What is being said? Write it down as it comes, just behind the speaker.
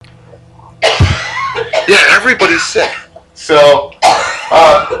everybody's sick. So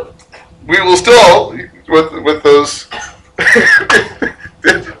we will still, with those...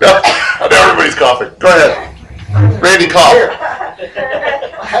 now everybody's coughing. Go ahead. Randy, cough.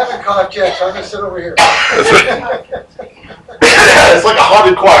 I haven't coughed yet, so I'm going to sit over here. It's like a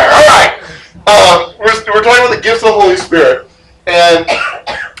haunted choir. All right. We're talking about the gifts of the Holy Spirit. And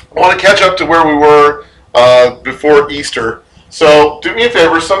I want to catch up to where we were before Easter. So do me a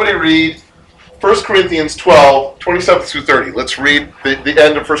favor. Somebody read 1 Corinthians 12, 27 through 30. Let's read the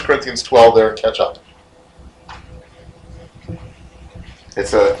end of 1 Corinthians 12 there and catch up.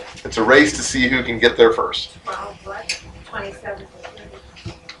 It's a race to see who can get there first. 12, what? 27 through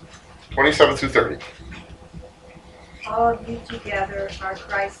 30. 27 through 30. All of you together are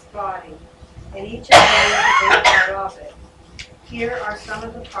Christ's body, and each of you is a part of it. Here are some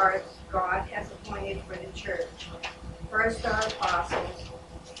of the parts God has appointed for the church. First are apostles,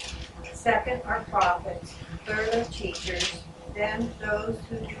 second are prophets, third are teachers, then those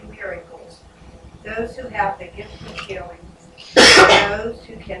who do miracles, those who have the gift of healing, those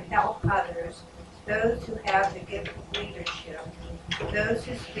who can help others, those who have the gift of leadership, those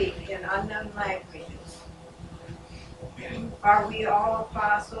who speak in unknown languages. Are we all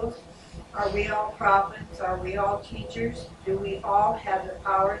apostles? Are we all prophets? Are we all teachers? Do we all have the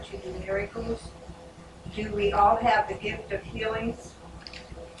power to do miracles? Do we all have the gift of healings?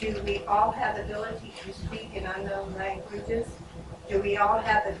 Do we all have the ability to speak in unknown languages? Do we all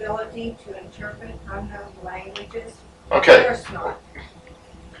have the ability to interpret unknown languages? Okay. Of course not.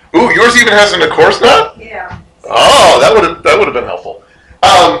 Ooh, yours even has an of course not? Yeah. Oh, that would have been helpful.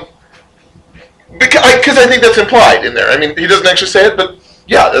 Because I think that's implied in there. I mean, he doesn't actually say it, but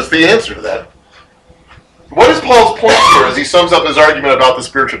yeah, that's the answer to that. What is Paul's point here as he sums up his argument about the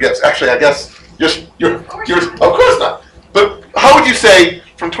spiritual gifts? Actually, I guess yours, of course not. But how would you say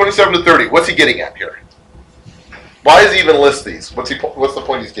from 27 to 30? What's he getting at here? Why does he even list these? What's the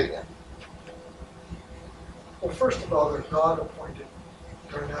point he's getting at? Well, first of all, they're God appointed.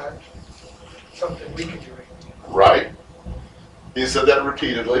 They're not something we can do. Right. He said that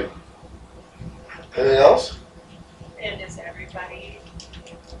repeatedly. Anything else? And is everybody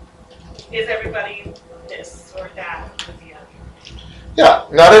this or that with the other? Yeah,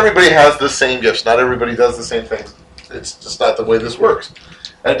 not everybody has the same gifts. Not everybody does the same things. It's just not the way this works.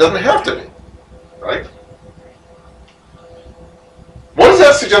 And it doesn't have to be. Right? What does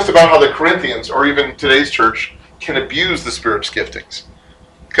that suggest about how the Corinthians, or even today's church, can abuse the Spirit's giftings?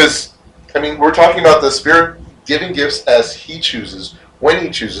 Because, I mean, we're talking about the Spirit giving gifts as He chooses, when He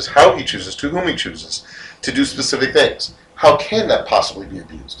chooses, how He chooses, to whom He chooses, to do specific things. How can that possibly be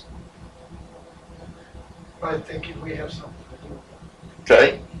abused? By thinking we have something to do.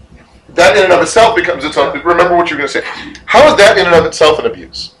 Okay? That in and of itself becomes its own. Remember what you're going to say. How is that in and of itself an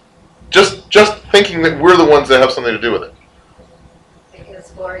abuse? Just thinking that we're the ones that have something to do with it.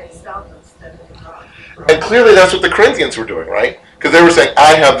 Because glory itself instead of God. And clearly that's what the Corinthians were doing, right? Because they were saying,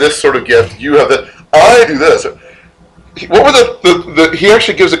 I have this sort of gift, you have that, I do this. What were he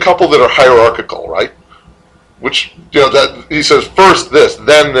actually gives a couple that are hierarchical, right? Which, that he says, first this,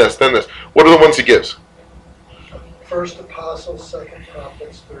 then this, then this. What are the ones he gives? First apostles, second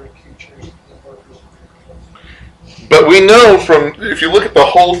prophets, third teachers, and workers of miracles. But we know if you look at the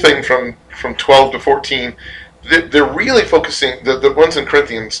whole thing from 12 to 14, they're really focusing, the ones in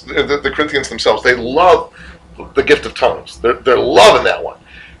Corinthians, the Corinthians themselves, they love the gift of tongues. They're loving that one.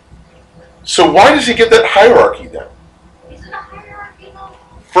 So why does he get that hierarchy then? Is it a hierarchy though?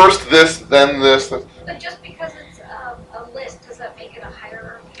 First this, then this. But just because it's a list, does that make it a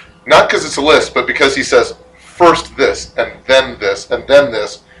hierarchy? Not because it's a list, but because he says first this, and then this, and then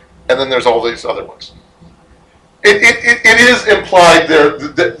this, and then there's all these other ones. It is implied there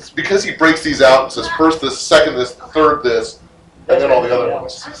that because he breaks these out and says first this, second this, third this, and then all the other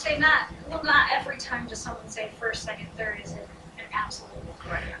ones. I'm saying not every time does someone say first, second, third is an absolute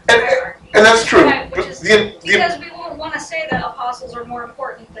hierarchy. And that's true. Okay, But because we won't want to say that apostles are more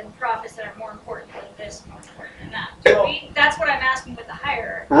important than prophets that are more important than this, more important than that. So that's what I'm asking with the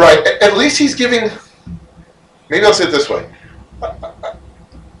hierarchy. Right. At least he's giving. Maybe I'll say it this way.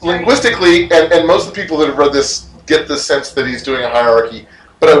 Linguistically, and most of the people that have read this get the sense that he's doing a hierarchy,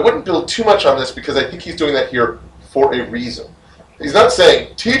 but I wouldn't build too much on this because I think he's doing that here for a reason. He's not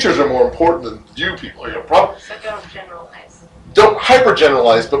saying teachers are more important than you people. So don't generalize. Don't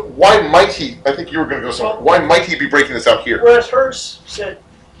hyper-generalize, but why might he, I think you were going to go somewhere, why might he be breaking this out here? Whereas hers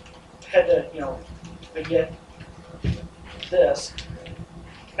had to, get this.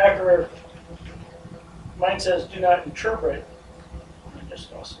 After mine says, do not interpret, it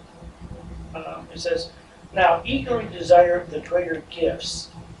says, now eagerly desire the greater gifts,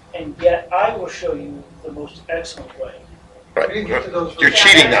 and yet I will show you the most excellent way. We didn't get to those. You're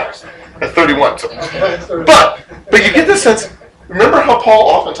cheating now. At 31. So. Okay. But you get this sense. Remember how Paul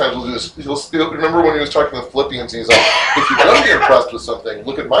oftentimes will do this. Remember when he was talking to the Philippians, and he's like, if you're going to be impressed with something,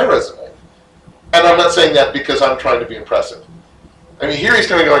 look at my resume. And I'm not saying that because I'm trying to be impressive. I mean, here he's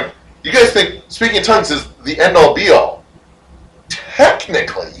kind of going, you guys think speaking in tongues is the end-all, be-all.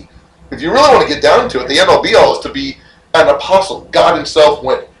 Technically, if you really want to get down to it, the end-all, be-all is to be an apostle. God himself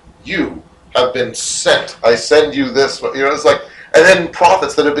went, you have been sent. I send you this. It's like, and then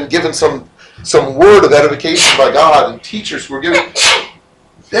prophets that have been given some word of edification by God, and teachers who are given.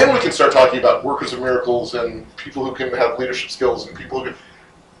 Then we can start talking about workers of miracles and people who can have leadership skills and people who can.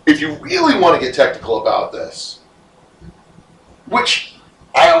 If you really want to get technical about this, which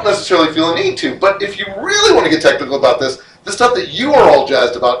I don't necessarily feel a need to, but if you really want to get technical about this, the stuff that you are all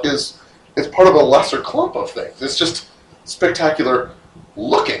jazzed about is part of a lesser clump of things. It's just spectacular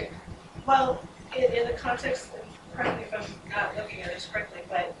looking. Well, in the context, correct me if I'm not looking at this correctly,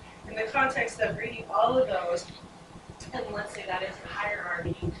 but in the context of reading all of those, and let's say that is a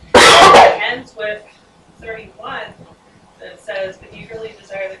hierarchy, it ends with 31 that says, but you really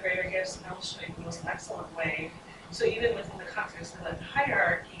desire the greater gifts and I will show you the most excellent way. So even within the context of that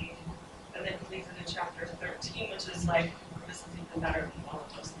hierarchy, and then he leads into chapter 13, which is like, this is even better than all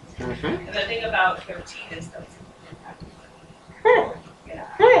of those things. Mm-hmm. And the thing about 13 is that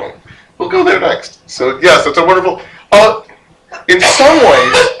yeah. We'll go there next. So yes, it's a wonderful.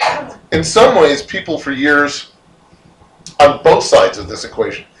 In some ways, people for years, on both sides of this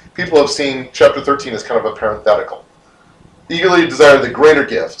equation, people have seen chapter 13 as kind of a parenthetical. Eagerly desire the greater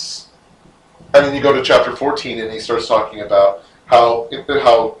gifts, and then you go to chapter 14, and he starts talking about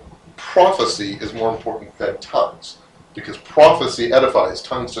how prophecy is more important than tongues, because prophecy edifies,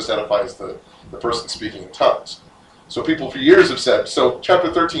 tongues just edifies the person speaking in tongues. So people for years have said, so chapter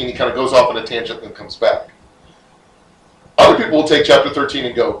 13, he kind of goes off on a tangent and comes back. Other people will take chapter 13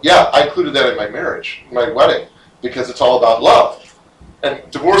 and go, yeah, I included that in my marriage, my wedding, because it's all about love, and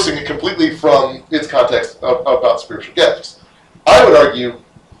divorcing it completely from its context about spiritual gifts. I would argue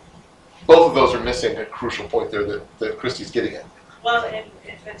both of those are missing a crucial point there that Christy's getting at. Well, and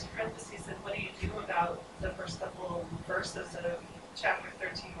if it's parentheses, then what do you do about the first couple verses of chapter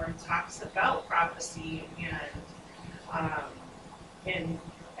 13 where it talks about prophecy and tongues and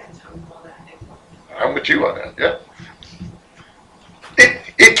all that? I'm with you on that, yeah.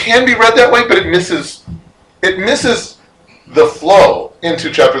 It can be read that way, but it misses the flow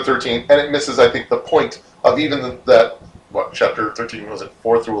into chapter 13, and it misses, I think, the point of even that, what, chapter 13, was it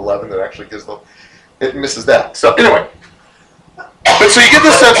 4 through 11 that actually gives it misses that. So anyway, but so you get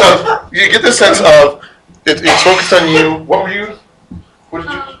this sense of, it's focused on you. What were you, what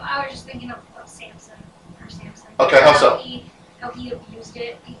did you? I was just thinking of Samson. Okay, how so? How he abused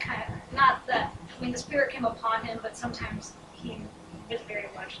it. He kind of, not that, the Spirit came upon him, but sometimes he was very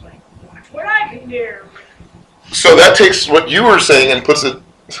much like, watch what I can do. So that takes what you were saying and puts it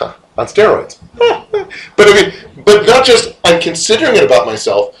on steroids. But not just I'm considering it about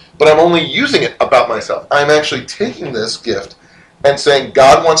myself, but I'm only using it about myself. I'm actually taking this gift and saying,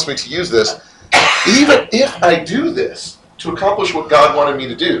 God wants me to use this, even if I do this to accomplish what God wanted me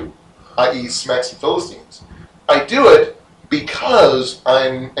to do, i.e. smack some Philistines. I do it because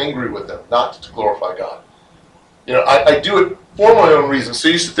I'm angry with them, not to glorify God. I do it for my own reasons. So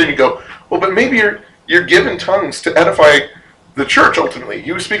you sit there and you go, well, but maybe you're given tongues to edify the church ultimately.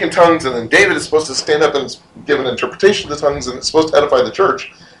 You speak in tongues, and then David is supposed to stand up and give an interpretation of the tongues, and it's supposed to edify the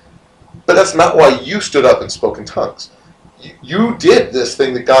church. But that's not why you stood up and spoke in tongues. You did this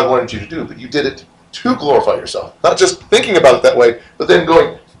thing that God wanted you to do, but you did it to glorify yourself. Not just thinking about it that way, but then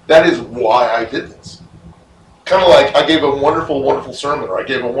going, that is why I did this. Kind of like I gave a wonderful, wonderful sermon, or I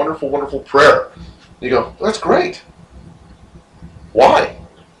gave a wonderful, wonderful prayer. You go, that's great. Why?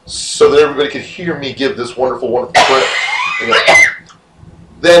 So that everybody could hear me give this wonderful, wonderful prayer.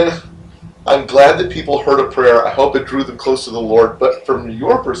 Then I'm glad that people heard a prayer. I hope it drew them close to the Lord. But from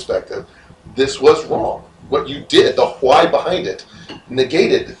your perspective, this was wrong. What you did, the why behind it,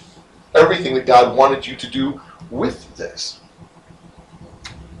 negated everything that God wanted you to do with this.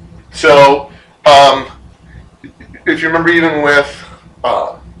 So, if you remember, even with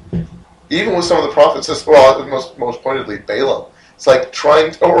some of the prophets, well, most pointedly Balaam, it's like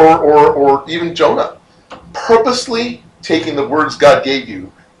trying, or even Jonah, purposely taking the words God gave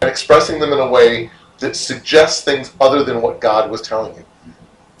you and expressing them in a way that suggests things other than what God was telling you.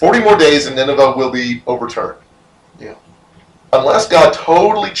 40 more days and Nineveh will be overturned. Unless God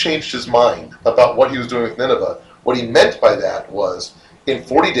totally changed his mind about what he was doing with Nineveh, what he meant by that was, in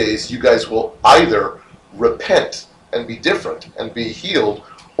 40 days you guys will either repent and be different and be healed,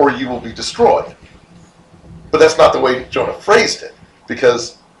 or you will be destroyed. But that's not the way Jonah phrased it,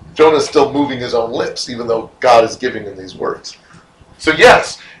 because Jonah is still moving his own lips, even though God is giving him these words. So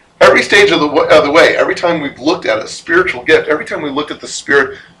yes, every stage of the way, every time we've looked at a spiritual gift, every time we looked at the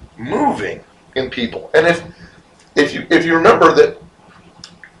Spirit moving in people, and if you remember that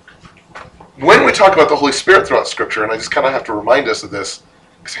when we talk about the Holy Spirit throughout Scripture, and I just kind of have to remind us of this,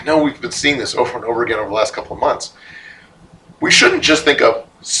 because I know we've been seeing this over and over again over the last couple of months, we shouldn't just think of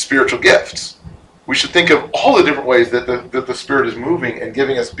spiritual gifts. We should think of all the different ways that the Spirit is moving and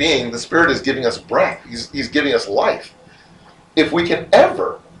giving us being. The Spirit is giving us breath. He's giving us life. If we can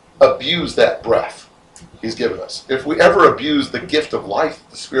ever abuse that breath He's given us, if we ever abuse the gift of life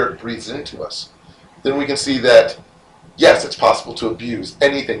the Spirit breathes into us, then we can see that, yes, it's possible to abuse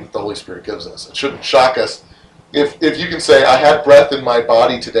anything that the Holy Spirit gives us. It shouldn't shock us. If you can say, I had breath in my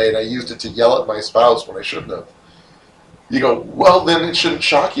body today and I used it to yell at my spouse when I shouldn't have, you go, well, then it shouldn't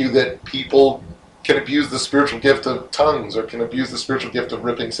shock you that people can abuse the spiritual gift of tongues or can abuse the spiritual gift of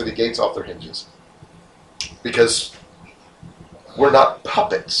ripping city gates off their hinges. Because we're not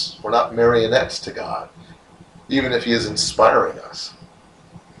puppets. We're not marionettes to God, even if He is inspiring us.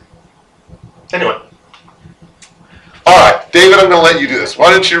 Anyway. All right, David, I'm going to let you do this.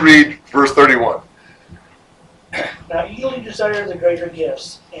 Why don't you read verse 31? Now eagerly desire the greater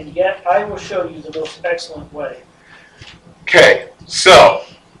gifts, and yet I will show you the most excellent way. Okay, so,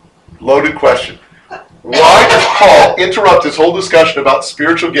 loaded question. Why does Paul interrupt his whole discussion about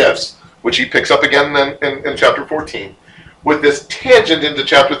spiritual gifts, which he picks up again in chapter 14, with this tangent into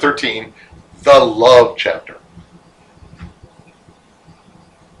chapter 13, the love chapter?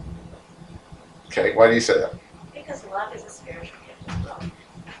 Okay, why do you say that? Because love is a spiritual gift as well.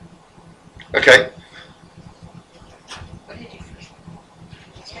 Okay, What did you say?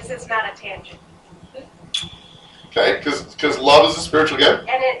 Because it's not a tangent. okay, because love is a spiritual gift.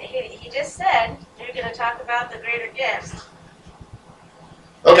 And he just said, you're going to talk about the greater gifts.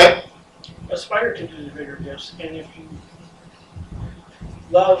 Okay, Aspire to do the greater gifts, and if you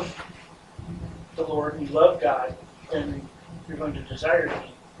love the Lord and you love God, then you're going to desire to be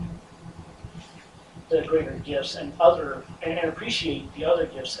the greater gifts and appreciate the other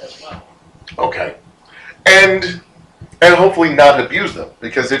gifts as well. okay. And hopefully not abuse them,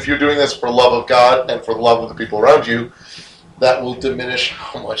 because if you're doing this for love of God and for the love of the people around you, that will diminish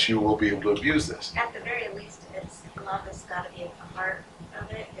how much you will be able to abuse this. At the very least, it's love has got to be a part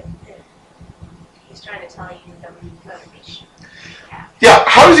of it. He's trying to tell you the motivation. Yeah,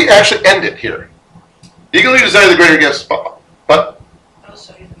 how does he actually end it here? Eagerly desire the greater gifts, but I'll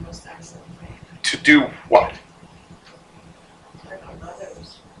show you the most excellent way. to do what? Love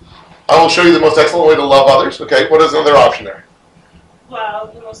others. I will show you the most excellent way to love others. Okay, what is another option there? Well,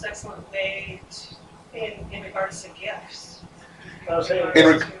 the most excellent way in regards to gifts. I was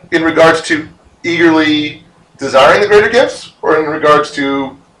saying, In regards to eagerly desiring the greater gifts, or in regards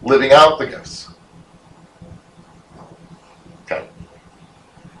to living out the gifts? Okay.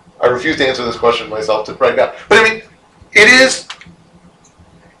 I refuse to answer this question myself right now. But I mean, it is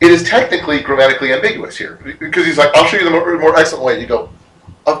technically grammatically ambiguous here, because he's like, I'll show you the more excellent way. You go,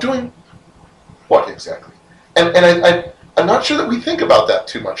 of doing what exactly? And I'm not sure that we think about that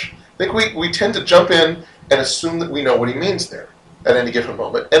too much. I think we tend to jump in and assume that we know what he means there at any given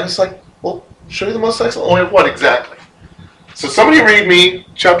moment. And it's like, well, show you the most excellent way of what exactly? So somebody read me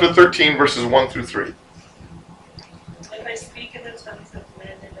chapter 13, verses 1 through 3. If I speak in the tongues of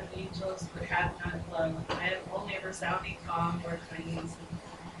men and of angels, but have not love, I am only a resounding gong or clanging cymbal.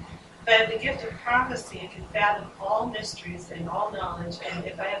 If I have the gift of prophecy and can fathom all mysteries and all knowledge, and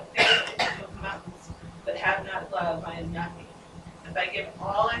if I have faith to move mountains, but have not love, I am nothing. If I give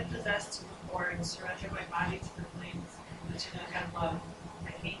all I possess to the poor and surrender my body to the flames, but do not have love,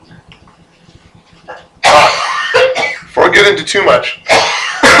 I hate nothing. Before I get into too much,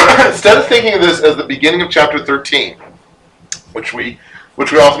 instead of thinking of this as the beginning of chapter 13, which we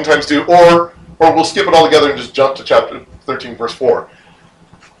oftentimes do, or we'll skip it all together and just jump to chapter 13, verse 4.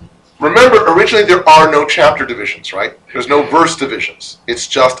 Remember, originally there are no chapter divisions, right? There's no verse divisions. It's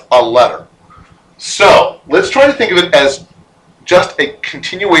just a letter. So, let's try to think of it as just a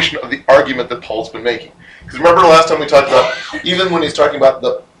continuation of the argument that Paul's been making. Because remember last time we talked about, even when he's talking about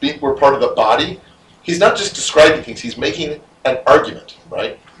we're part of the body, he's not just describing things, he's making an argument,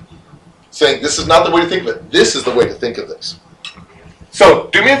 right? Saying, this is not the way to think of it, this is the way to think of this. So,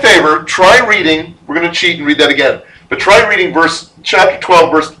 do me a favor, try reading, we're going to cheat and read that again, but try reading chapter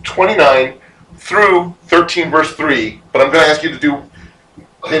 12, verse 29 through 13, verse 3, but I'm going to ask you to do,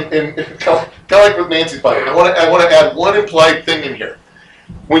 kind of like with Nancy's Bible, I want to add one implied thing in here.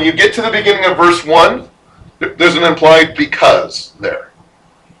 When you get to the beginning of verse 1, there's an implied because there.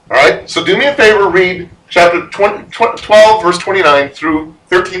 right? So do me a favor, read chapter 12, verse 29 through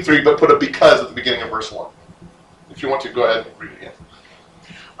 13:3, but put a because at the beginning of verse 1. If you want to, go ahead and read it again.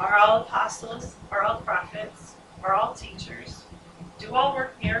 Are all apostles? Are all prophets? Are all teachers? Do all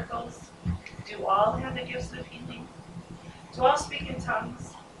work miracles? Do all have the gifts of healing? Do all speak in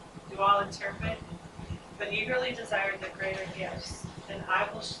tongues? Do all interpret? But eagerly desire the greater gifts. And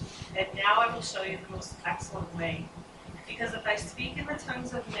now I will show you the most excellent way. Because if I speak in the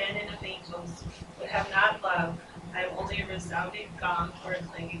tongues of men and of angels, but have not love, I am only a resounding gong or a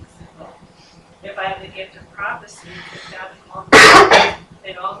clanging cymbal. If I have the gift of prophecy, if not all knowledge,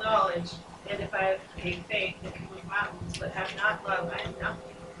 and all knowledge, and if I have a faith that can move mountains, but have not love, I am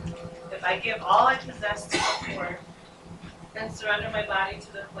nothing. If I give all I possess to the poor, and surrender my body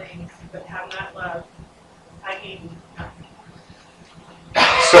to the flames, but have not love, I gain nothing.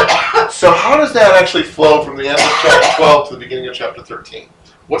 So how does that actually flow from the end of chapter 12 to the beginning of chapter 13?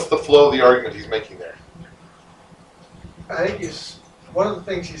 What's the flow of the argument he's making there? I think one of the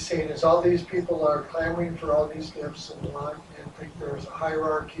things he's saying is all these people are clamoring for all these gifts and think there's a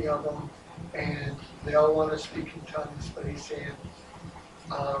hierarchy of them, and they all want to speak in tongues, but he's saying,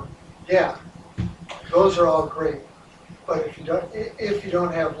 yeah, those are all great, but if you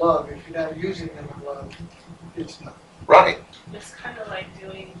don't have love, if you're not using them in love, it's not. Right. It's kind of like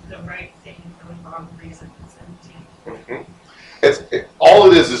doing the right thing for the wrong reason. It's empty. All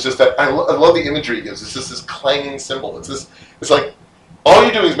it is just that I love the imagery it gives. It's just this clanging cymbal. It's like all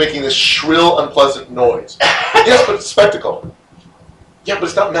you're doing is making this shrill, unpleasant noise. Yes, but it's spectacle. Yeah, but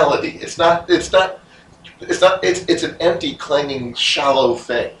it's not melody. It's an empty, clanging, shallow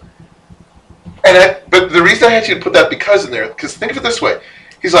thing. But the reason I had you to put that because in there, because think of it this way.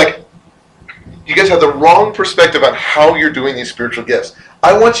 He's like, you guys have the wrong perspective on how you're doing these spiritual gifts.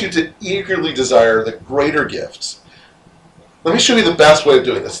 I want you to eagerly desire the greater gifts. Let me show you the best way of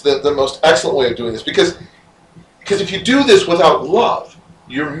doing this, the most excellent way of doing this. Because if you do this without love,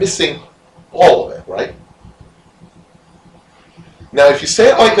 you're missing all of it, right? Now, if you say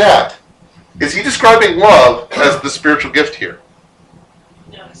it like that, is he describing love as the spiritual gift here?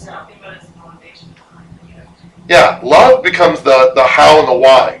 No, it's nothing but its foundation behind the gift. Yeah, love becomes the how and the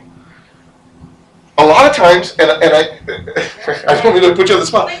why. A lot of times, and I don't mean to put you on the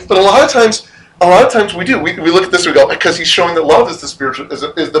spot, but a lot of times we do. We look at this and we go, because he's showing that love is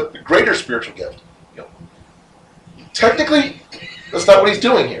the greater spiritual gift. You know, technically, that's not what he's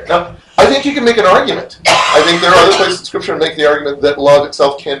doing here. Now, I think you can make an argument. I think there are other places in Scripture that make the argument that love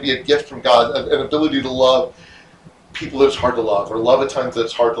itself can be a gift from God, an ability to love people that it's hard to love, or love at times that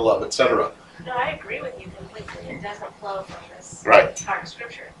it's hard to love, etc. No, I agree with you completely. It doesn't flow from this Right. part of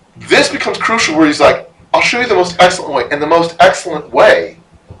Scripture. This becomes crucial where he's like, I'll show you the most excellent way. And the most excellent way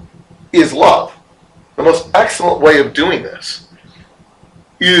is love. The most excellent way of doing this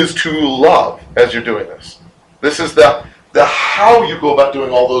is to love as you're doing this. This is the how you go about doing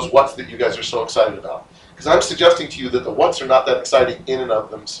all those whats that you guys are so excited about. Because I'm suggesting to you that the whats are not that exciting in and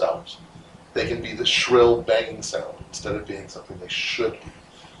of themselves. They can be the shrill banging sound instead of being something they should be.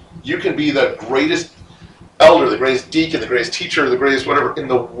 You can be the greatest elder, the greatest deacon, the greatest teacher, the greatest whatever in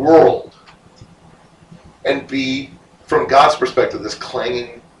the world, and be, from God's perspective, this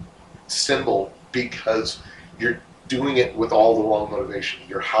clanging cymbal because you're doing it with all the wrong motivation.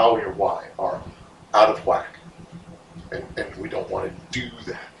 Your how and your why are out of whack, and we don't want to do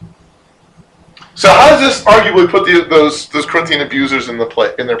that. So how does this arguably put those Corinthian abusers in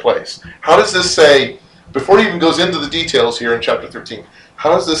their place? How does this say, before he even goes into the details here in chapter 13,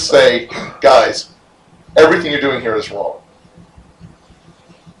 how does this say, guys, everything you're doing here is wrong?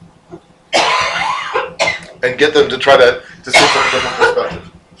 And get them to try to see from a different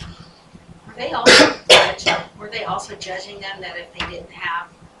perspective. Were they also judging them that if they didn't have,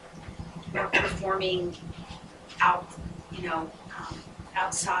 were performing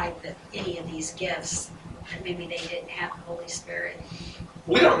outside any of these gifts, that maybe they didn't have the Holy Spirit?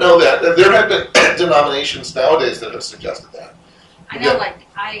 We don't know that. There have been denominations nowadays that have suggested that. I know, like,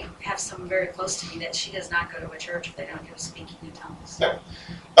 I have someone very close to me that she does not go to a church if they don't have speaking in tongues. Yeah.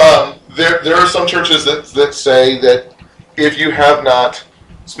 There are some churches that say that if you have not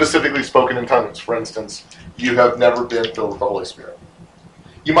specifically spoken in tongues, for instance, you have never been filled with the Holy Spirit.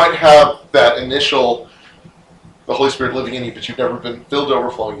 You might have that initial, the Holy Spirit living in you, but you've never been filled to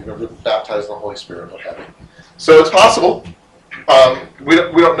overflowing, you've never been baptized in the Holy Spirit, what have you. So it's possible. We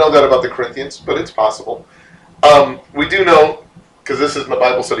don't know that about the Corinthians, but it's possible. We do know, because this isn't a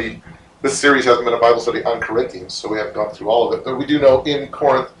Bible study, this series hasn't been a Bible study on Corinthians, so we haven't gone through all of it, but we do know in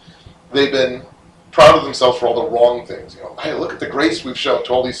Corinth, they've been proud of themselves for all the wrong things. Hey, look at the grace we've shown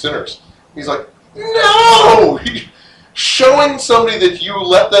to all these sinners. He's like, no! showing somebody that you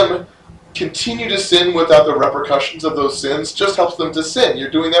let them continue to sin without the repercussions of those sins just helps them to sin. You're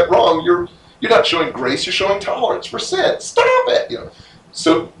doing that wrong. You're not showing grace. You're showing tolerance for sin. Stop it.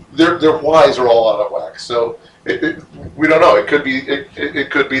 So their whys are all out of whack. So we don't know. It could be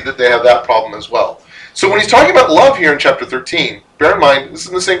that they have that problem as well. So when he's talking about love here in chapter 13, bear in mind this is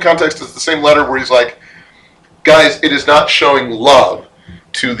in the same context as the same letter where he's like, guys, it is not showing love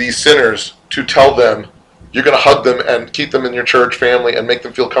to these sinners to tell them you're going to hug them and keep them in your church family and make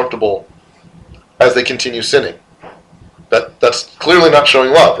them feel comfortable as they continue sinning. That's clearly not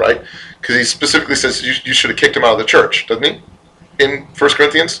showing love, right? Because he specifically says you should have kicked him out of the church, doesn't he? In 1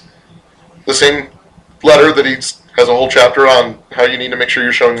 Corinthians? The same letter that he has a whole chapter on how you need to make sure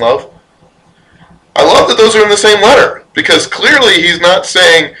you're showing love. I love that those are in the same letter, because clearly he's not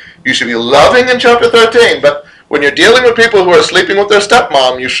saying you should be loving in chapter 13, but when you're dealing with people who are sleeping with their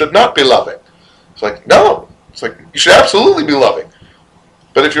stepmom, you should not be loving. It's like, no. It's like, you should absolutely be loving.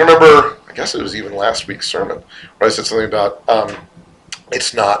 But if you remember, I guess it was even last week's sermon, where I said something about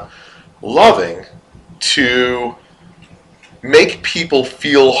it's not loving to make people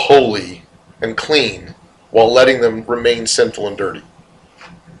feel holy and clean while letting them remain sinful and dirty.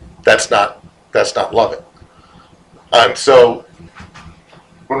 That's not loving. And so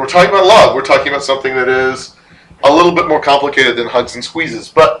when we're talking about love, we're talking about something that is a little bit more complicated than hugs and squeezes.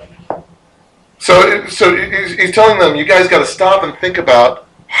 But so he's telling them, you guys got to stop and think about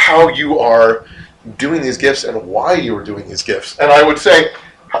how you are doing these gifts and why you are doing these gifts. And I would say,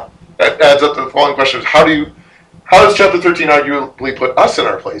 that adds up to the following question: how does chapter 13 arguably put us in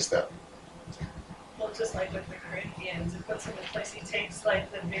our place then? Well, just like with the Corinthians, it puts them in place. He takes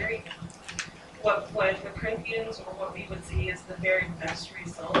like the very what the Corinthians, or what we would see as the very best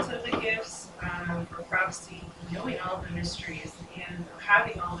result of the gifts for prophecy, knowing all the mysteries and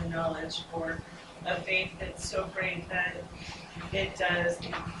having all the knowledge for a faith that's so great that it does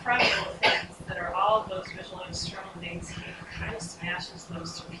incredible things that are all those visual external things. He kind of smashes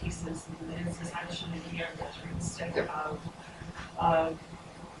those to pieces and says, actually, we are measuring stick of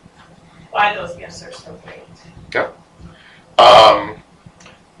why those gifts are so great. Yeah.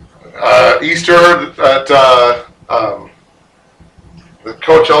 Easter at the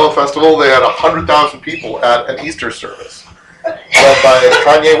Coachella Festival, they had 100,000 people at an Easter service led by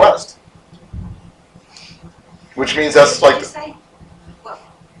Kanye West. Which means that's like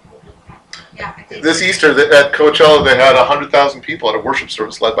this Easter at Coachella, they had 100,000 people at a worship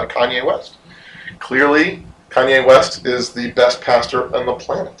service led by Kanye West. Clearly, Kanye West is the best pastor on the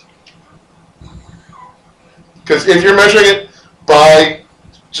planet. Because if you're measuring it by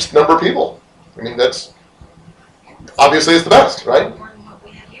just number of people, I mean, that's obviously it's the best, right?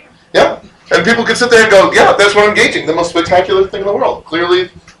 Yeah. And people can sit there and go, yeah, that's what I'm engaging, the most spectacular thing in the world. Clearly,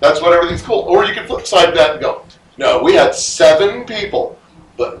 that's what everything's cool. Or you can flip side that and go, no, we had 7 people,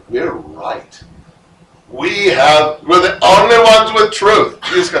 but we're right. We're the only ones with truth.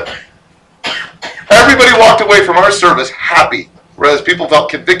 Everybody walked away from our service happy, whereas people felt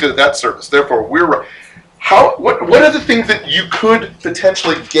convicted at that service. Therefore, we're right. What are the things that you could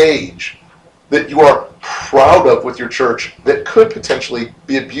potentially gauge that you are proud of with your church that could potentially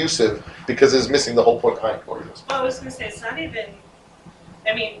be abusive because it's missing the whole point behind what it is? Well, I was going to say, it's not even,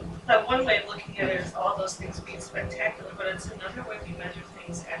 I mean, that one way of looking at it is all those things being spectacular, but it's another way we measure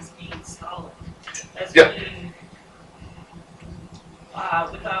things as being solid, as being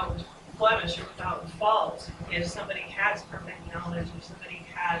without blemish or without fault. If somebody has perfect knowledge, if somebody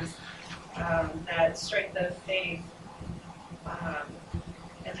has that strength of faith,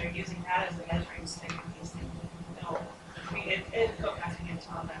 and they're using that as a measuring stick, no, I mean, it goes back into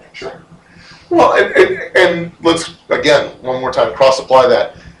all that. Sure. Well, and let's, again, one more time, cross-apply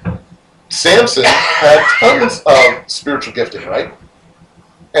that. Samson had tons of spiritual gifting, right?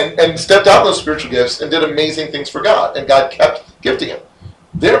 And stepped out in those spiritual gifts and did amazing things for God, and God kept gifting him.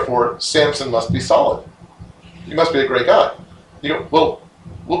 Therefore, Samson must be solid. He must be a great guy. Well,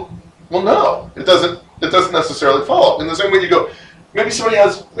 no, it doesn't necessarily follow. In the same way you go, maybe somebody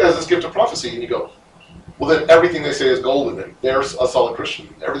has this gift of prophecy, and you go, well, then everything they say is golden, and they're a solid Christian,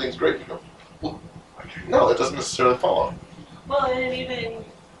 and everything's great. You go, well, no, that doesn't necessarily follow. Well, and even,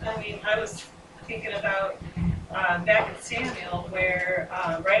 I mean, I was thinking about back in Samuel, where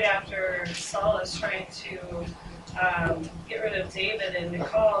right after Saul is trying to get rid of David, and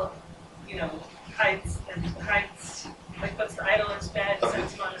Michal, hides, like puts the idol in his bed,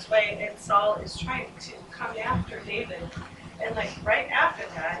 sends him on his way, and Saul is trying to come after David. And like right after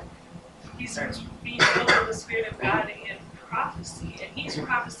that, he starts being filled with the Spirit of God and prophecy, and he's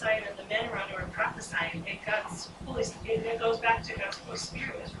prophesying, and the men around him are prophesying, and it goes back to God's Holy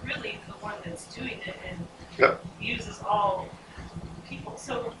Spirit is really the one that's doing it, and Yep. uses all people.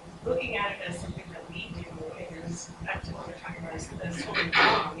 So looking at it as something that we do is actually what we're talking about is totally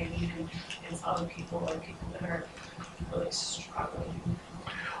wrong, and even it's other people or people that are really struggling.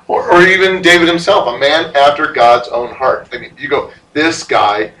 Or even David himself, a man after God's own heart. I mean, you go, this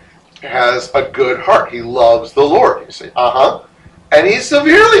guy has a good heart. He loves the Lord. You say, and he's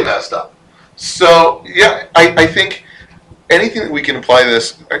severely messed up. So, yeah, I think anything that we can apply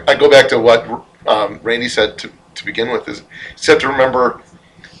this, I go back to what Randy said to begin with, is he said to remember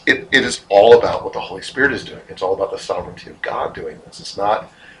it is all about what the Holy Spirit is doing. It's all about the sovereignty of God doing this. It's not,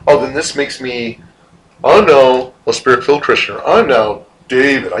 then this makes me, a Spirit-filled Christian.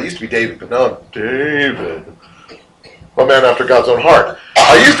 David. I used to be David, but now I'm David. A man after God's own heart.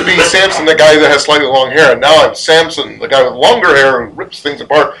 I used to be Samson, the guy that has slightly long hair, and now I'm Samson, the guy with longer hair who rips things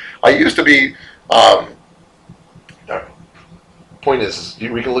apart. I used to be, point is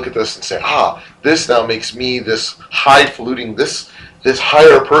we can look at this and say, this now makes me this highfalutin, this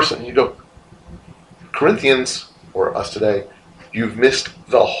higher person. You go, Corinthians, or us today, you've missed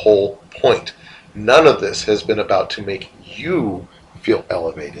the whole point. None of this has been about to make you feel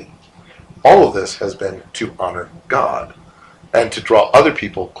elevated. All of this has been to honor God and to draw other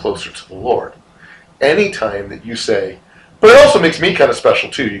people closer to the Lord. Anytime that you say, but it also makes me kind of special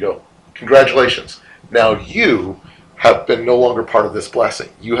too, you go, congratulations. Now you have been no longer part of this blessing.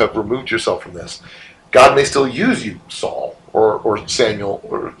 You have removed yourself from this. God may still use you, Saul, or Samuel,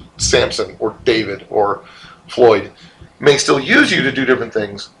 or Samson, or David, or Floyd, may still use you to do different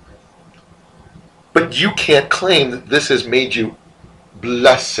things, but you can't claim that this has made you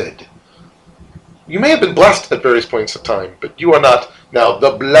blessed. You may have been blessed at various points of time, but you are not now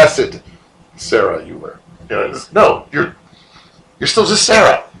the blessed Sarah you were. No, you're still just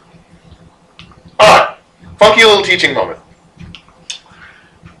Sarah. All right, funky little teaching moment.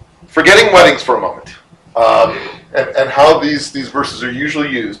 Forgetting weddings for a moment, and how these verses are usually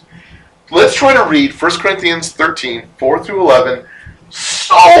used. Let's try to read 1 Corinthians 13, 4 through 11,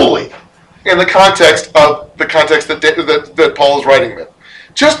 solely in the context that Paul is writing them.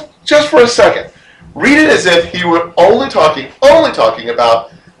 Just for a second. Read it as if he were only talking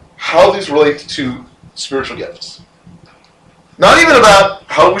about how these relate to spiritual gifts. Not even about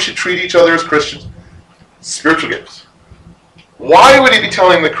how we should treat each other as Christians. Spiritual gifts. Why would he be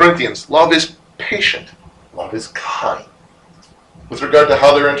telling the Corinthians, love is patient, love is kind, with regard to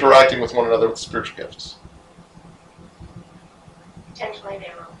how they're interacting with one another with spiritual gifts? Potentially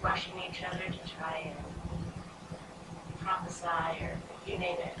they were rushing each other to try and prophesy or you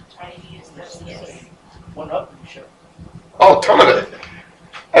name it, try to use those gifts. One up, sure. Oh, a ton of it.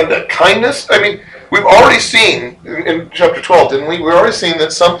 And the kindness, I mean, we've already seen, in chapter 12, didn't we? We've already seen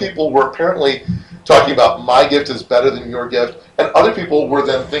that some people were apparently talking about my gift is better than your gift, and other people were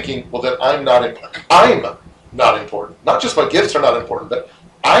then thinking, well, then I'm not important. I'm not important. Not just my gifts are not important, but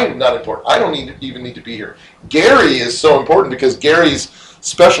I'm not important. I don't even need to be here. Gary is so important because Gary's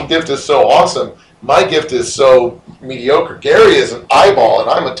special gift is so awesome. My gift is so mediocre. Gary is an eyeball, and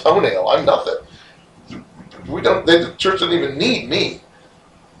I'm a toenail. I'm nothing. The church doesn't even need me.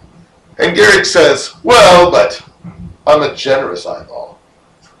 And Gary says, well, but I'm a generous eyeball.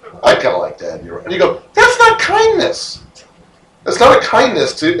 I kind of like to have your... And you go, that's not kindness. That's not a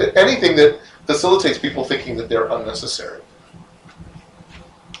kindness to anything that facilitates people thinking that they're unnecessary.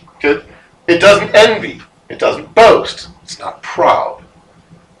 Good? It doesn't envy. It doesn't boast. It's not proud.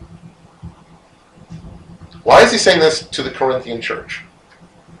 Why is he saying this to the Corinthian church?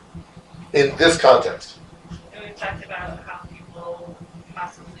 In this context. And we talked about how people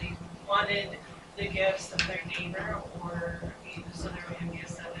possibly wanted the gifts of their neighbor, or so they were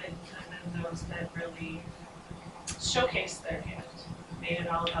envious of it, and then those that really showcased their gift, made it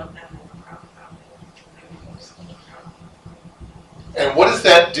all about them and were proud about it. And what does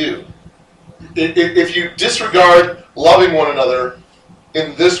that do? If you disregard loving one another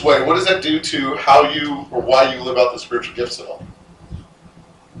in this way, what does that do to how you or why you live out the spiritual gifts at all?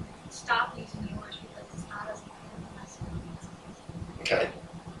 Stop using yours because it's not as important as Okay.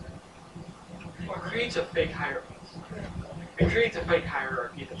 Well, it creates a fake hierarchy. It creates a fake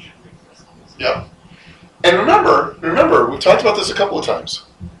hierarchy that shouldn't exist. Yep. And remember, we've talked about this a couple of times.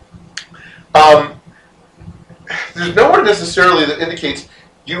 There's nowhere necessarily that indicates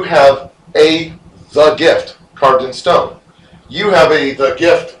you have the gift carved in stone. You have the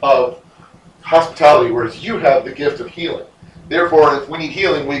gift of hospitality, whereas you have the gift of healing. Therefore, if we need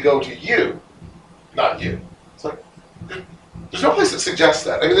healing, we go to you, not you. It's like, there's no place that suggests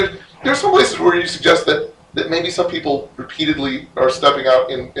that. I mean, there's some places where you suggest that maybe some people repeatedly are stepping out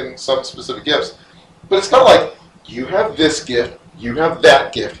in some specific gifts. But it's not like, you have this gift, you have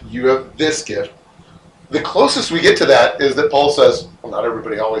that gift, you have this gift. the closest we get to that is that Paul says, well, not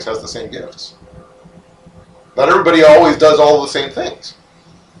everybody always has the same gifts. Not everybody always does all the same things.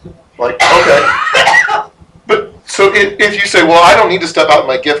 Like, okay. But so if you say, well, I don't need to step out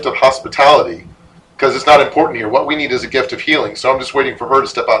my gift of hospitality because it's not important here. What we need is a gift of healing. So I'm just waiting for her to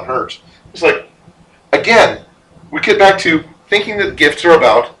step out in hers. It's like, again, we get back to thinking that gifts are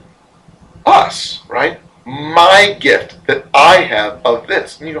about us, right? My gift that I have of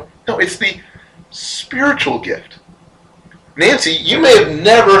this. And you go, no, it's the spiritual gift. Nancy, you may have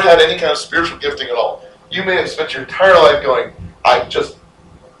never had any kind of spiritual gifting at all. You may have spent your entire life going, I'm just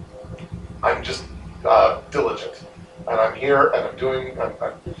diligent, and I'm here, and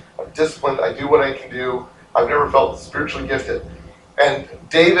I'm disciplined. I do what I can do. I've never felt spiritually gifted. And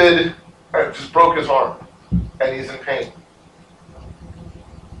David just broke his arm, and he's in pain.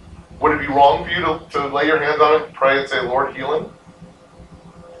 Would it be wrong for you to lay your hands on him, pray, and say, Lord, heal him?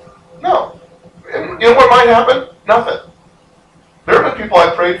 No. And you know what might happen? Nothing. There have been people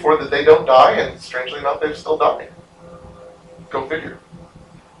I've prayed for that they don't die, and strangely enough, they've still died. Go figure.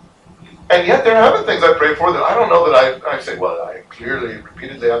 And yet there have been things I pray for that I don't know that I say, well, I clearly,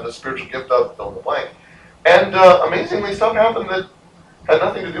 repeatedly have the spiritual gift of fill in the blank. And amazingly, stuff happened that had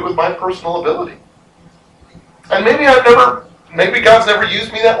nothing to do with my personal ability. And maybe God's never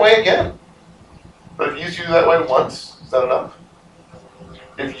used me that way again. But if He used you that way once, is that enough?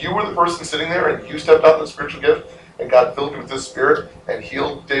 If you were the person sitting there and you stepped out in the spiritual gift and God filled you with His Spirit and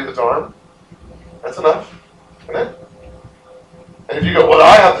healed David's arm, that's enough, isn't it? And if you go, well,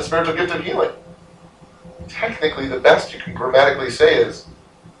 I have the spiritual gift of healing. Technically, the best you can grammatically say is,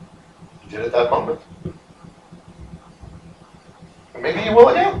 you did it that moment. And maybe you will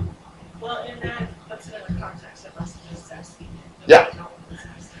again. Well, in that's another context of us possessing. Yeah.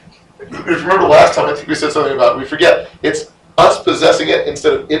 If you remember last time, I think we said something about, we forget, it's us possessing it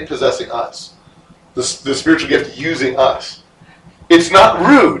instead of it possessing us. The spiritual gift using us. It's not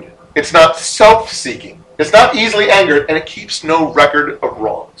rude. It's not self-seeking. It's not easily angered, and it keeps no record of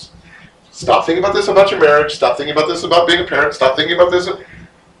wrongs. Stop thinking about this about your marriage. Stop thinking about this about being a parent. Stop thinking about this.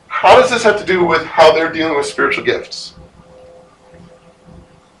 How does this have to do with how they're dealing with spiritual gifts?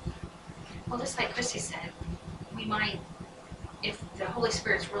 Well, just like Chrissy said, we might, if the Holy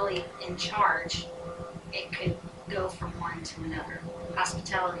Spirit's really in charge, it could go from one to another.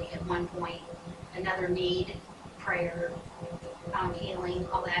 Hospitality at one point, another need, prayer, healing,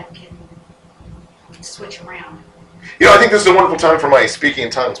 all that can switch around. You know, I think this is a wonderful time for my speaking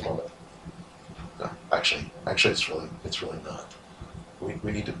in tongues moment. No, actually, it's really not.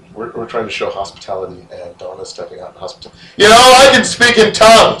 We need to. We're trying to show hospitality, and Donna's stepping out in hospitality. You know, I can speak in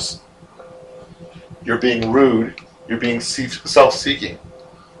tongues. You're being rude. You're being self-seeking.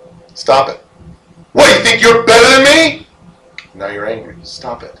 Stop it. What, you think you're better than me? Now you're angry.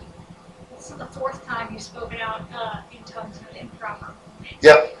 Stop it. This is the fourth time you've spoken out in tongues in an improper way.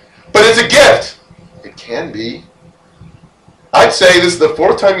 Yep. But it's a gift. It can be. I'd say this is the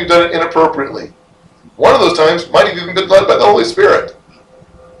fourth time you've done it inappropriately. One of those times might have even been led by the Holy Spirit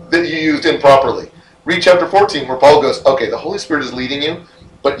that you used improperly. Read chapter 14 where Paul goes, okay, the Holy Spirit is leading you,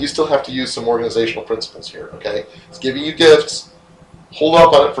 but you still have to use some organizational principles here, okay? It's giving you gifts. Hold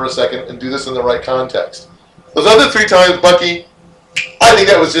up on it for a second and do this in the right context. Those other 3 times, Bucky, I think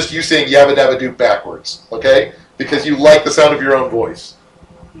that was just you saying yabba dabba do backwards, okay? Because you like the sound of your own voice.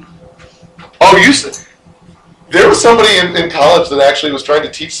 Oh, there was somebody in college that actually was trying to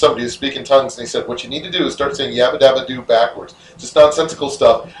teach somebody to speak in tongues, and he said, what you need to do is start saying yabba dabba do backwards. Just nonsensical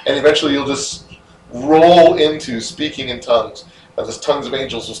stuff, and eventually you'll just roll into speaking in tongues, and this tongues of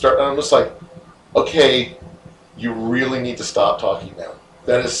angels will start, and I'm just like, okay, you really need to stop talking now.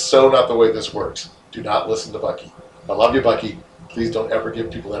 That is so not the way this works. Do not listen to Bucky. I love you, Bucky. Please don't ever give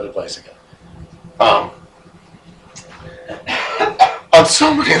people that advice again. On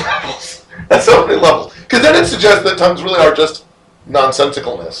so many levels. At so many levels. Because then it suggests that tongues really are just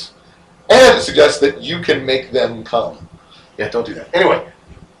nonsensicalness. And it suggests that you can make them come. Yeah, don't do that. Anyway.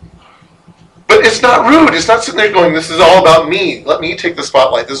 But it's not rude. It's not sitting there going, this is all about me. Let me take the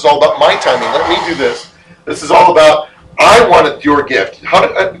spotlight. This is all about my timing. Let me do this. This is all about, I wanted your gift.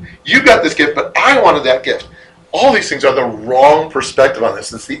 You got this gift, but I wanted that gift. All these things are the wrong perspective on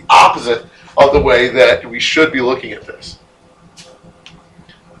this. It's the opposite of the way that we should be looking at this.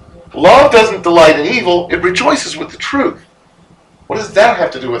 Love doesn't delight in evil, it rejoices with the truth. What does that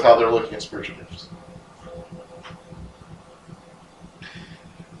have to do with how they're looking at spiritual gifts?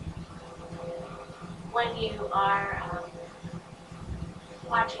 When you are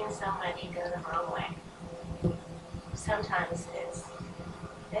watching somebody go the wrong way, sometimes it's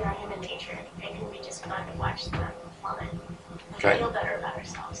in our human nature. It can be just fun to watch them plummet and Okay. feel better about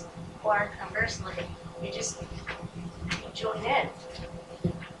ourselves. Or conversely, You join in.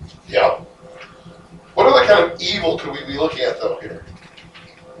 Yeah. What other kind of evil could we be looking at though here?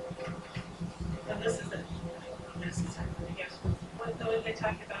 And this isn't necessarily, I guess, what they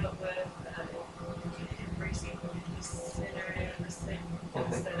talk about with embracing the sinner and the sin,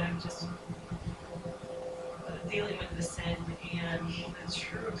 instead of just dealing with the sin and the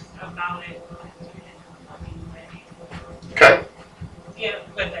truth about it and doing it in a loving way. Okay. Yeah,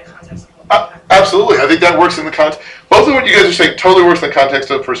 with that context. Absolutely. I think that works in the context. Both of what you guys are saying totally works in the context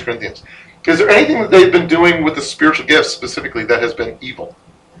of 1 Corinthians. Is there anything that they've been doing with the spiritual gifts specifically that has been evil?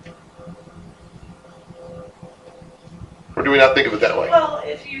 Or do we not think of it that way? Well,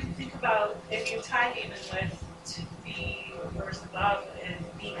 if you think about, if you tie even with the verse above and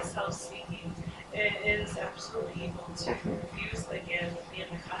being self-seeking, it is absolutely evil to use the gift in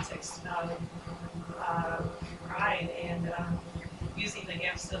the context of pride and using the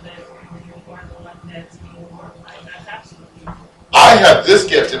gift so that you are the one that's being glorified. That's absolutely evil. I have this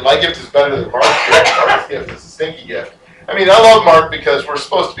gift, and my gift is better than Mark's gift. Mark's gift is a stinky gift. I mean, I love Mark because we're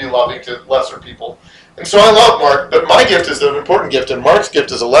supposed to be loving to lesser people. And so I love Mark, but my gift is an important gift, and Mark's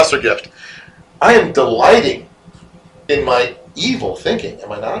gift is a lesser gift. I am delighting in my evil thinking,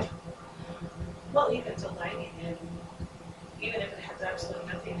 am I not? Well, even delighting in, even if it has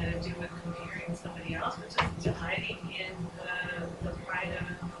absolutely nothing to do with comparing somebody else, but just delighting in the pride of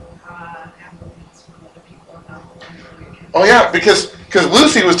accolades from other people about what you're doing. Oh yeah, because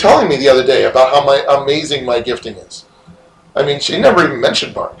Lucy was telling me the other day about how amazing my gifting is. I mean, she never even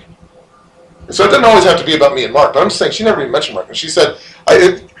mentioned Mark. So it doesn't always have to be about me and Mark, but I'm just saying she never even mentioned Mark. And she said,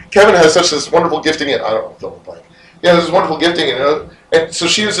 Kevin has such this wonderful gifting in, I don't know, fill in the blank. Yeah, this wonderful gifting in, and so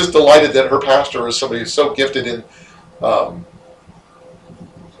she was just delighted that her pastor was somebody who's so gifted in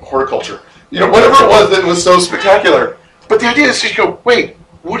horticulture. You know, whatever it was that was so spectacular. But the idea is she go, wait,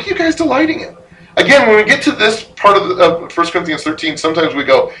 what are you guys delighting in? Again, when we get to this part of 1 Corinthians 13, sometimes we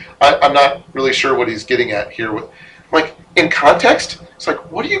go, I'm not really sure what he's getting at here. Like, in context, it's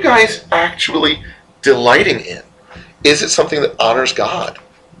like, what are you guys actually delighting in? Is it something that honors God?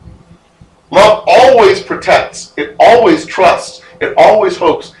 Love always protects. It always trusts. It always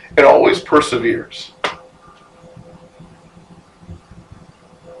hopes. It always perseveres.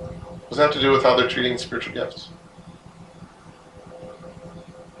 Does that have to do with how they're treating spiritual gifts?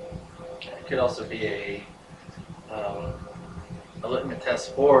 It could also be a litmus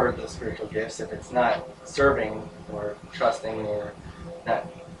test for the spiritual gifts. If it's not serving or trusting or not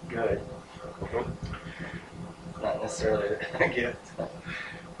good, not necessarily a gift.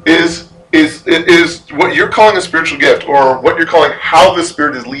 Is what you're calling a spiritual gift, or what you're calling how the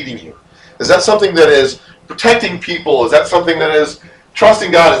Spirit is leading you, is that something that is protecting people? Is that something that is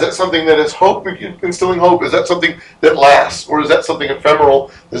trusting God? Is that something that is hope, instilling hope? Is that something that lasts? Or is that something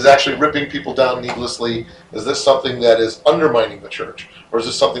ephemeral that is actually ripping people down needlessly? Is this something that is undermining the church? Or is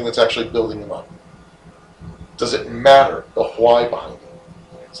this something that's actually building them up? Does it matter the why behind it?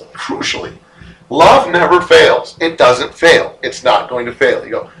 So crucially, love never fails. It doesn't fail. It's not going to fail.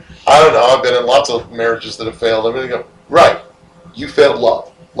 You go, I don't know, I've been in lots of marriages that have failed. I'm going to go, right, you failed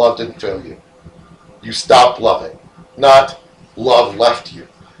love. Love didn't fail you. You stopped loving, not love left you.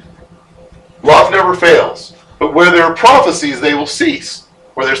 Love never fails. But where there are prophecies, they will cease.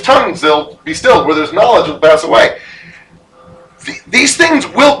 Where there's tongues, they'll be stilled. Where there's knowledge, will pass away. These things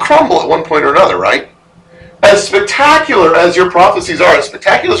will crumble at one point or another, right? As spectacular as your prophecies are, as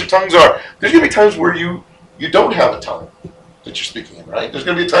spectacular as your tongues are, there's going to be times where you don't have a tongue that you're speaking in, right? There's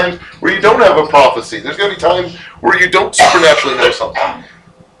going to be times where you don't have a prophecy. There's going to be times where you don't supernaturally know something,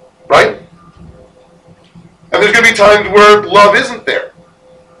 right? And there's going to be times where love isn't there.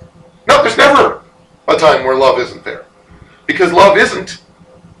 No, there's never a time where love isn't there. Because love isn't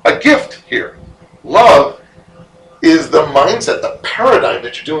a gift here. Love is the mindset, the paradigm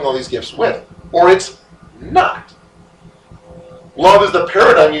that you're doing all these gifts with. Or it's not. Love is the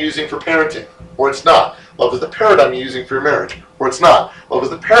paradigm you're using for parenting. Or it's not. Love is the paradigm you're using for your marriage. Or it's not. Love is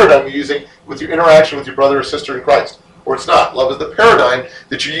the paradigm you're using with your interaction with your brother or sister in Christ. Or it's not. Love is the paradigm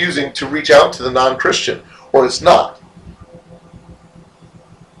that you're using to reach out to the non-Christian. Or it's not.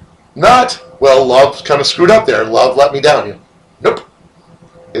 Not, well, love kind of screwed up there. Love let me down. Nope.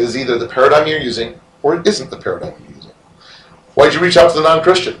 It is either the paradigm you're using or it isn't the paradigm you're using. Why did you reach out to the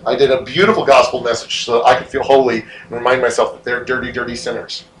non-Christian? I did a beautiful gospel message so that I could feel holy and remind myself that they're dirty, dirty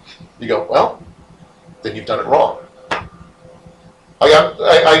sinners. You go, well, then you've done it wrong.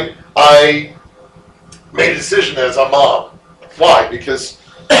 I made a decision as a mom. Why? Because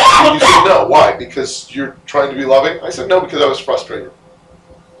you said no. Why? Because you're trying to be loving? I said no because I was frustrated.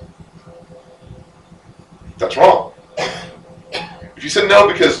 That's wrong. If you said no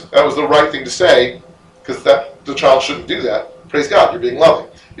because that was the right thing to say, because the child shouldn't do that, praise God, you're being loving.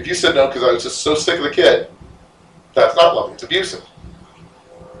 If you said no because I was just so sick of the kid, that's not loving, it's abusive.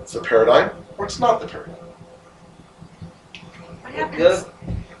 It's the paradigm, or it's not the paradigm. What happens?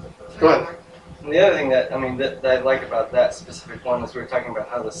 Go ahead. And the other thing that I like about that specific one is we were talking about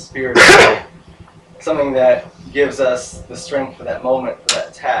how the Spirit is something that gives us the strength for that moment, for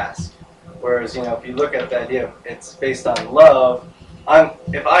that task. Whereas, if you look at the idea of it's based on love,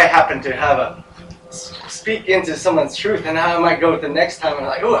 if I happen to have speak into someone's truth, and I might go the next time and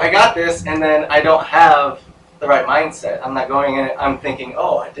like, oh, I got this, and then I don't have the right mindset. I'm not going in it, I'm thinking,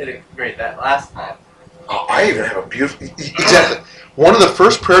 oh, I did it great that last time. Oh, I even have a beautiful, exactly. One of the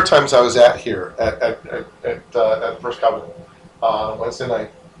first prayer times I was at here at First Covenant on Wednesday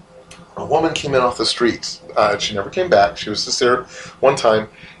night, a woman came in off the streets. She never came back. She was just there one time,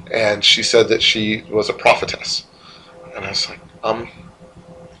 and she said that she was a prophetess. And I was like,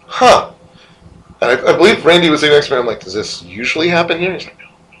 huh. And I believe Randy was sitting next to me. I'm like, does this usually happen here? He's like,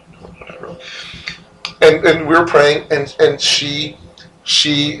 no, whatever. And we were praying, and she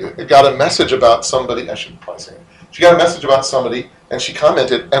got a message about somebody. I should probably say it. She got a message about somebody, and she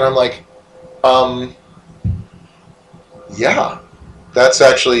commented, and I'm like, yeah, that's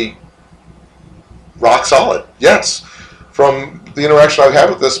actually rock solid. Yes, from the interaction I've had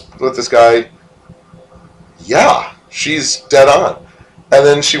with this guy, yeah, she's dead on. And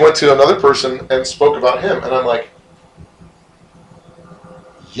then she went to another person and spoke about him, and I'm like,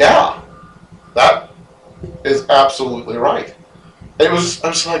 yeah, that is absolutely right. And I was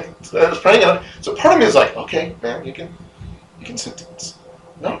praying, and so part of me is like, okay, man, you can sit down.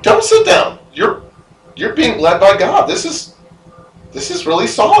 No, don't sit down. You're being led by God. This is really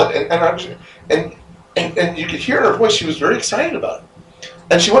solid. And you could hear in her voice, she was very excited about it.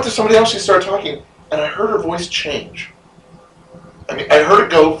 And she went to somebody else, she started talking, and I heard her voice change. I mean, I heard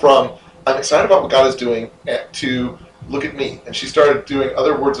it go from, I'm excited about what God is doing, to look at me. And she started doing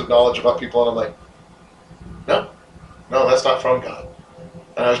other words of knowledge about people, and I'm like, no, that's not from God.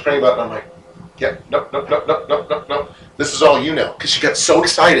 And I was praying about it, and I'm like, yeah, no. This is all you know. Because she got so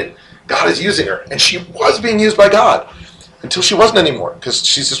excited. God is using her. And she was being used by God. Until she wasn't anymore. Because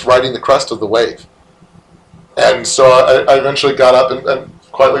she's just riding the crest of the wave. And so I eventually got up and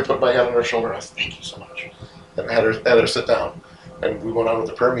quietly put my hand on her shoulder. I said, thank you so much. And had her sit down. And we went on with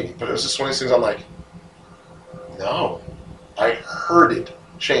the prayer meeting. But it was just one of these things I'm like, no. I heard it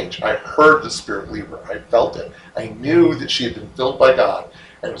change. I heard the Spirit leave her. I felt it. I knew that she had been filled by God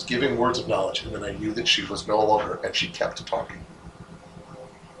and was giving words of knowledge. And then I knew that she was no longer, and she kept talking.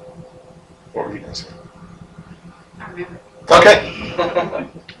 What were you going to say? I remember. Okay.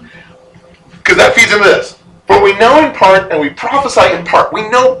 Because that feeds into this. For we know in part and we prophesy in part. We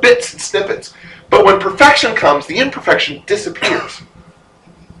know bits and snippets. But when perfection comes, the imperfection disappears.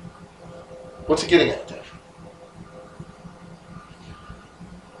 What's he getting at, Dave?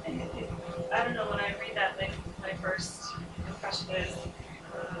 I don't know, when I read that, my first impression is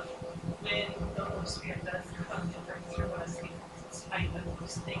when the Holy Spirit does come to work through us, in spite of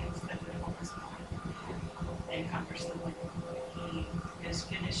those things that we hold us on, and comforts them when He is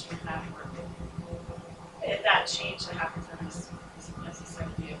finished with that work. And that change that happens in us is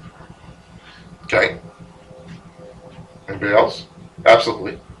necessarily important. Okay. Anybody else?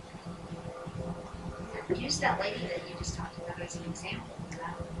 Absolutely. Use that lady that you just talked about as an example.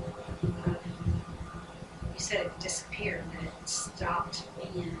 You said it disappeared, that it stopped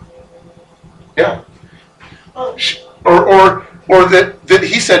being. Yeah. Or that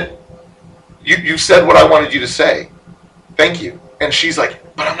he said, you said what I wanted you to say. Thank you. And she's like,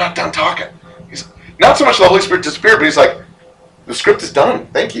 but I'm not done talking. He's not so much the Holy Spirit disappeared, but he's like, the script is done.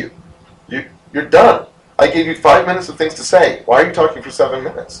 Thank you. You're done. I gave you 5 minutes of things to say. Why are you talking for 7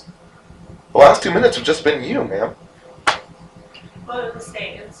 minutes? The last 2 minutes have just been you, ma'am. Well, in the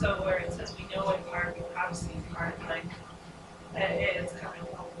state, and so where it says we know in part, we obviously in part, like, it's coming.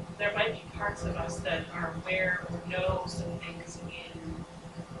 There might be parts of us that are aware or know some things in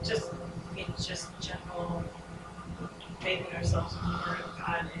just general bathing ourselves in the Word of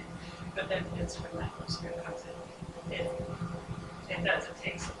God, but then it's when that Holy Spirit comes in. It does. It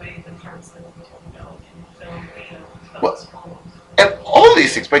takes away the parts that we don't know and fill us full. And all of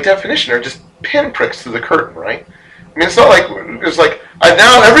these things, by definition, are just pinpricks through the curtain, right? I mean, it's not like it's like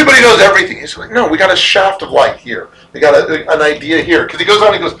now everybody knows everything. It's like, no, we got a shaft of light here. We got an idea here. Because he goes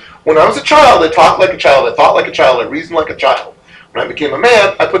on, he goes, when I was a child, I talked like a child, I thought like a child, I reasoned like a child. When I became a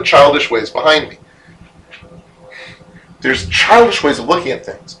man, I put childish ways behind me. There's childish ways of looking at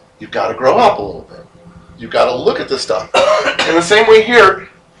things. You've got to grow up a little bit. You've got to look at this stuff. In the same way here,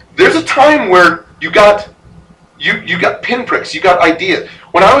 there's a time where you got pinpricks, you got ideas.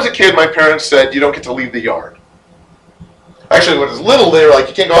 When I was a kid, my parents said, you don't get to leave the yard. Actually, when I was little, they were like,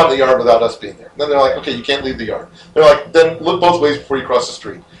 you can't go out in the yard without us being there. And then they're like, okay, you can't leave the yard. They're like, then look both ways before you cross the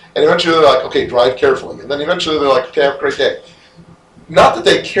street. And eventually they're like, okay, drive carefully. And then eventually they're like, okay, have a great day. Not that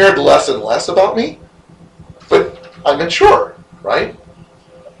they cared less and less about me, but I'm mature, right?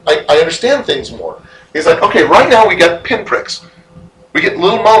 I understand things more. He's like, okay, right now we get pinpricks. We get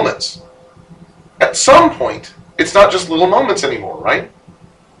little moments. At some point, it's not just little moments anymore, right?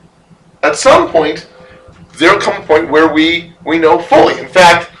 At some point, there'll come a point where we know fully. In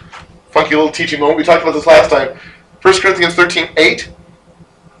fact, funky little teaching moment, we talked about this last time. 1 Corinthians 13:8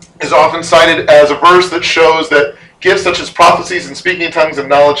 is often cited as a verse that shows that gifts such as prophecies and speaking in tongues and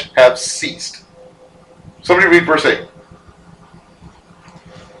knowledge have ceased. Somebody read verse 8.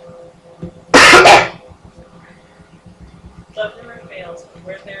 Love never fails, but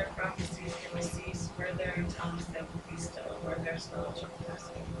where there are prophecies, they will cease. Where there are tongues, they will be still. Where there is knowledge, of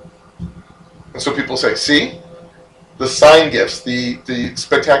passing. And so people say, see, the sign gifts, the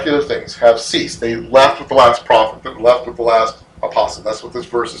spectacular things have ceased. They left with the last prophet, they left with the last apostle. That's what this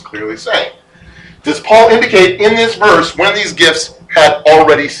verse is clearly saying. Does Paul indicate in this verse when these gifts had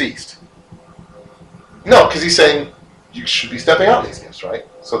already ceased? No, because he's saying you should be stepping out in these gifts, right?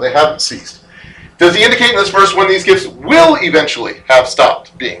 So they haven't ceased. Does he indicate in this verse when these gifts will eventually have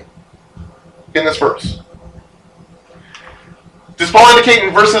stopped being in this verse? Does Paul indicate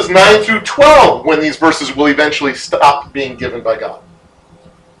in verses 9 through 12 when these verses will eventually stop being given by God?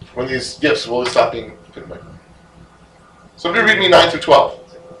 When these gifts will stop being given by God? Somebody read me 9 through 12.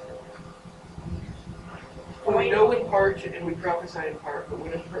 We know in part and we prophesy in part, but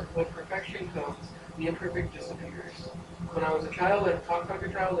when perfection comes, the imperfect disappears. When I was a child, I talked like a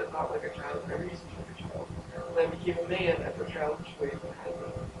child, I thought like a child, I reasoned like a child. When I became a man, I put childish ways behind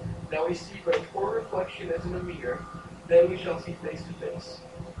me. Now we see but a poor reflection as in a mirror, then we shall see face to face.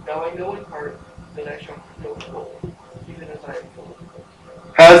 Now I know in part, then I shall know full, even as I am full.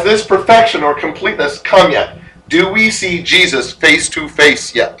 Has this perfection or completeness come yet? Do we see Jesus face to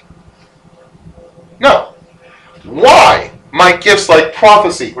face yet? No. Why might gifts like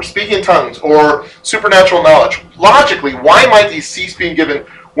prophecy or speaking in tongues or supernatural knowledge, logically, why might these cease being given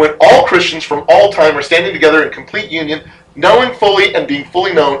when all Christians from all time are standing together in complete union, knowing fully and being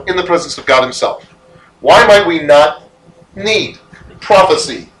fully known in the presence of God himself? Why might we not need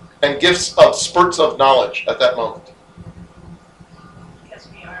prophecy and gifts of spurts of knowledge at that moment?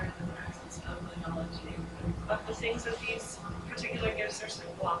 Because we are in the presence of the knowledge of the things that these particular gifts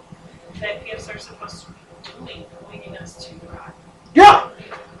are that gifts are supposed to be doing, pointing us to God. Yeah.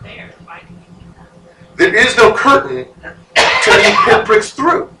 There, why do we need that? There is no curtain to be pinpricks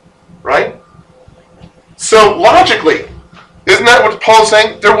through, right? So logically, isn't that what Paul is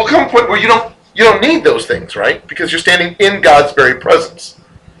saying? There will come a point where you don't need those things, right? Because you're standing in God's very presence.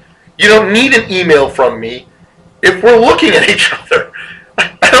 You don't need an email from me if we're looking at each other.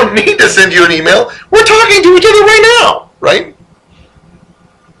 I don't need to send you an email. We're talking to each other right now, right?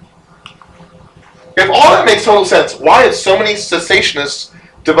 If all that makes total sense, why have so many cessationists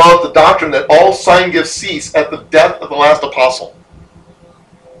developed the doctrine that all sign gifts cease at the death of the last apostle?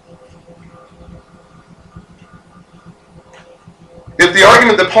 If the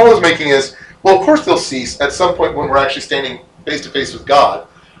argument that Paul is making is, well, of course they'll cease at some point when we're actually standing face to face with God,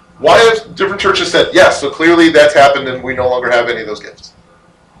 why have different churches said, yes, so clearly that's happened and we no longer have any of those gifts?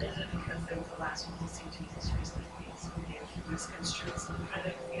 Is it because they were the last one to see Jesus face to face and they misconstrued some kind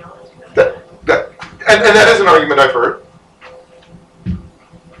of theology? And that is an argument I've heard.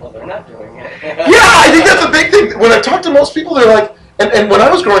 Well, they're not doing it. Yeah, I think that's a big thing. When I talk to most people, they're like, and when I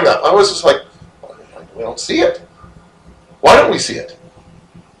was growing up, I was just like, we don't see it. Why don't we see it?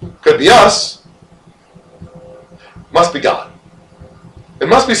 Could be us. Must be God. There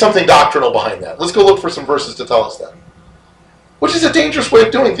must be something doctrinal behind that. Let's go look for some verses to tell us that. Which is a dangerous way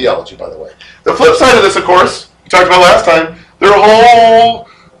of doing theology, by the way. The flip side of this, of course, we talked about last time, there are whole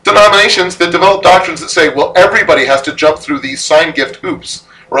denominations that develop doctrines that say, well, everybody has to jump through these sign gift hoops,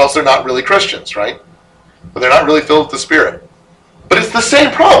 or else they're not really Christians, right? But they're not really filled with the Spirit. But it's the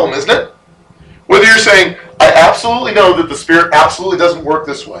same problem, isn't it? Whether you're saying, I absolutely know that the Spirit absolutely doesn't work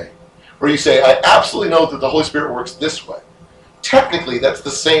this way, or you say, I absolutely know that the Holy Spirit works this way. Technically, that's the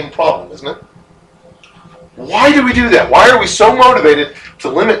same problem, isn't it? Why do we do that? Why are we so motivated to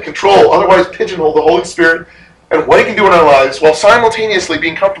limit, control, otherwise pigeonhole the Holy Spirit and what he can do in our lives while simultaneously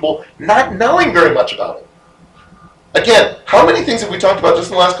being comfortable not knowing very much about it? Again, how many things have we talked about just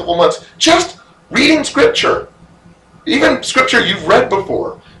in the last couple of months? Just reading Scripture. Even Scripture you've read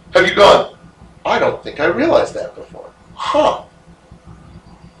before. Have you gone, I don't think I realized that before. Huh.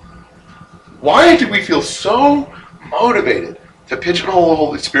 Why do we feel so motivated to pigeonhole the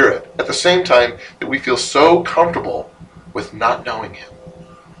Holy Spirit at the same time that we feel so comfortable with not knowing Him.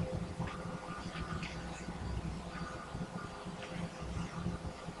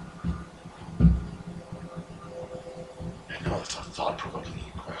 I know it's a thought-provoking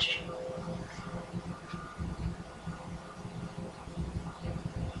question.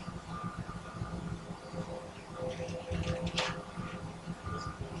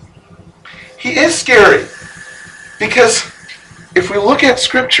 He is scary because if we look at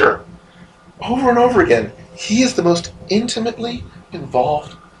Scripture over and over again, He is the most intimately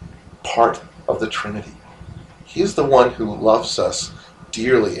involved part of the Trinity. He is the one who loves us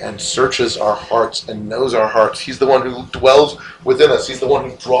dearly and searches our hearts and knows our hearts. He's the one who dwells within us. He's the one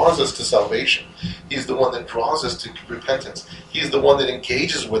who draws us to salvation. He's the one that draws us to repentance. He's the one that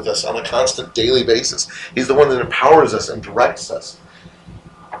engages with us on a constant daily basis. He's the one that empowers us and directs us.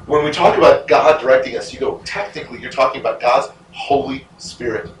 When we talk about God directing us, you go, technically, you're talking about God's Holy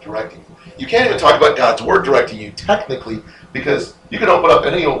Spirit directing you. You can't even talk about God's Word directing you, technically, because you can open up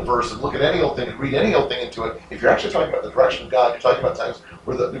any old verse and look at any old thing and read any old thing into it. If you're actually talking about the direction of God, you're talking about times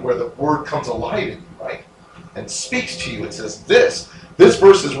where the Word comes alive in you, right? And speaks to you and says, this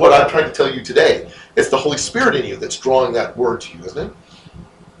verse is what I'm trying to tell you today. It's the Holy Spirit in you that's drawing that Word to you, isn't it?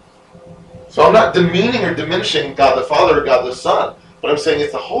 So I'm not demeaning or diminishing God the Father or God the Son, but I'm saying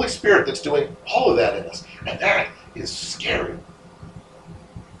it's the Holy Spirit that's doing all of that in us. And that is scary.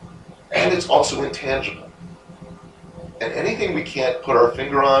 And it's also intangible. And anything we can't put our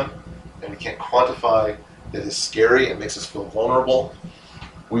finger on and we can't quantify that is scary and makes us feel vulnerable,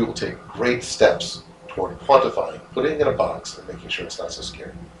 we will take great steps toward quantifying, putting it in a box, and making sure it's not so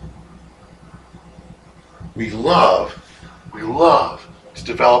scary. We love to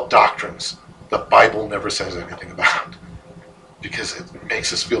develop doctrines the Bible never says anything about, because it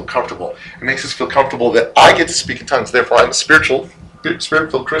makes us feel comfortable. It makes us feel comfortable that I get to speak in tongues, therefore I'm a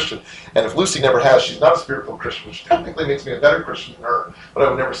Spirit-filled Christian. And if Lucy never has, she's not a Spirit-filled Christian, which technically makes me a better Christian than her, but I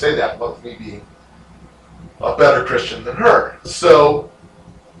would never say that about me being a better Christian than her. So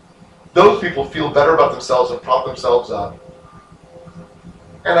those people feel better about themselves and prop themselves up.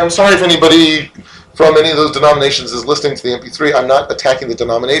 And I'm sorry if anybody from any of those denominations is listening to the MP3. I'm not attacking the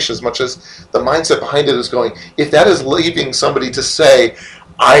denomination as much as the mindset behind it is going, if that is leaving somebody to say,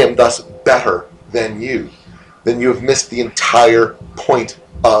 I am thus better than you, then you have missed the entire point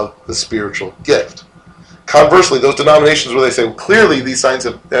of the spiritual gift. Conversely, those denominations where they say, well, clearly these signs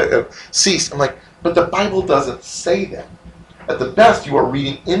have ceased. I'm like, but the Bible doesn't say that. At the best, you are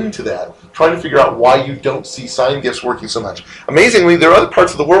reading into that, trying to figure out why you don't see sign gifts working so much. Amazingly, there are other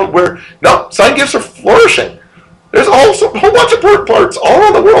parts of the world where, no, sign gifts are flourishing. There's a whole bunch of parts all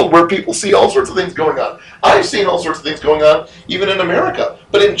around the world where people see all sorts of things going on. I've seen all sorts of things going on, even in America.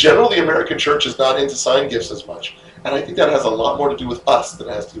 But in general, the American church is not into sign gifts as much. And I think that has a lot more to do with us than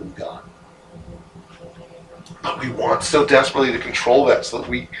it has to do with God. But we want so desperately to control that so that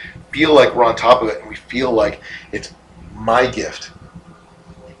we feel like we're on top of it and we feel like it's my gift.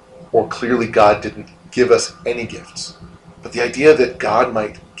 Or clearly God didn't give us any gifts. But the idea that God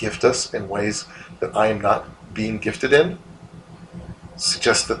might gift us in ways that I am not being gifted in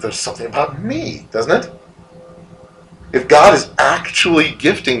suggests that there's something about me, doesn't it? If God is actually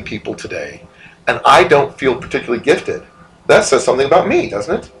gifting people today, and I don't feel particularly gifted, that says something about me,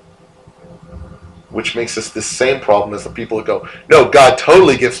 doesn't it? Which makes us the same problem as the people who go, no, God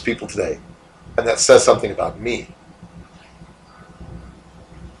totally gifts people today. And that says something about me.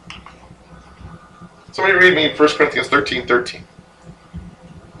 Somebody read me 1 Corinthians 13:13.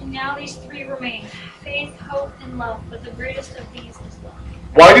 And now these three remain: faith, hope, and love, but the greatest of these is love.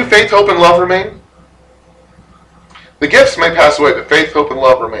 Why do faith, hope, and love remain? The gifts may pass away, but faith, hope, and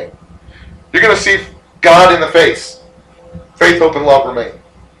love remain. You're going to see God in the face. Faith, hope, and love remain.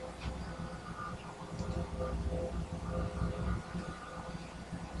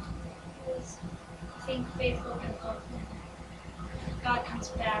 I think faith, hope, and love. God comes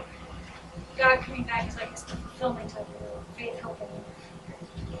back. God coming back is like it's the fulfillment of faith, hope, and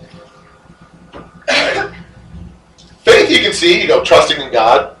love. Faith you can see, trusting in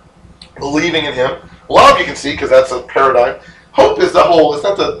God, believing in Him. Love you can see, because that's a paradigm. Hope is the whole, it's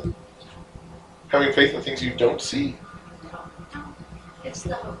not the having faith in things you don't see. No, it's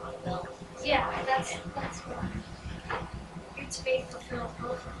the hope of love. Yeah, that's what it's faith fulfilled,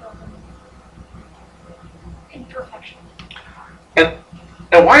 hope fulfilled, in perfection.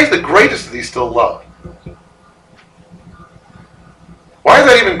 And why is the greatest of these still love? Why is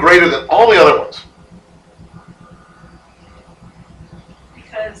that even greater than all the other ones?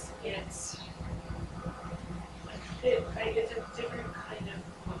 Because it's a different kind of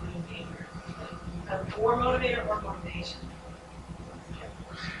motivator. A war motivator or motivation.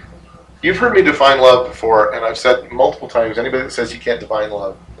 You've heard me define love before, and I've said multiple times, anybody that says you can't define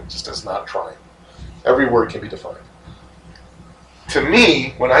love, it just is not trying. Every word can be defined. To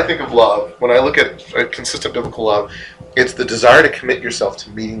me, when I think of love, when I look at consistent biblical love, it's the desire to commit yourself to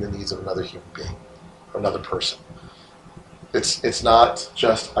meeting the needs of another human being, another person. It's not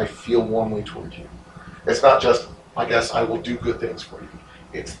just, I feel warmly toward you. It's not just, I guess I will do good things for you.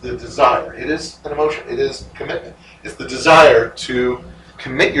 It's the desire. It is an emotion. It is commitment. It's the desire to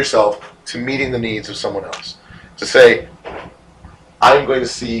commit yourself to meeting the needs of someone else. To say, I'm going to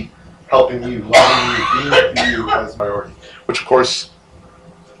see helping you, loving you, being with you as a priority. Which, of course,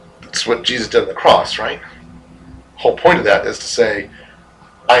 it's what Jesus did on the cross, right? The whole point of that is to say,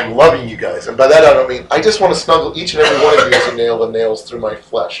 I'm loving you guys. And by that I don't mean, I just want to snuggle each and every one of you as a nail the nails through my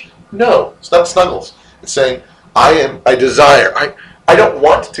flesh. No, it's not snuggles. It's saying, I desire. I don't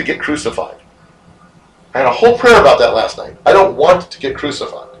want to get crucified. I had a whole prayer about that last night. I don't want to get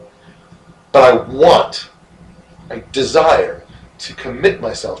crucified. But I desire to commit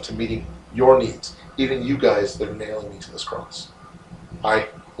myself to meeting your needs. Even you guys that are nailing me to this cross. I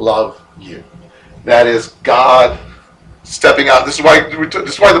love you. That is God stepping out. This is why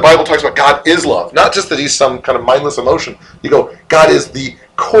the Bible talks about God is love. Not just that he's some kind of mindless emotion. You go, God is the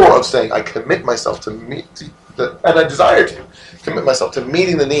core of saying, I commit myself to meet, and I desire to commit myself to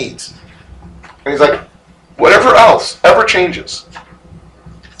meeting the needs. And he's like, whatever else ever changes,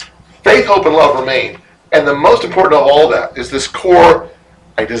 faith, hope, and love remain. And the most important of all that is this core,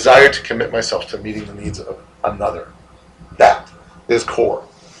 I desire to commit myself to meeting the needs of another. That is core.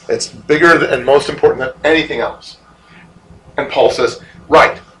 It's bigger and most important than anything else. And Paul says,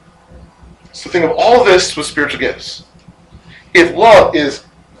 right. So think of all this with spiritual gifts. If love is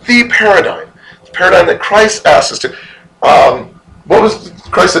the paradigm that Christ asks us to, what was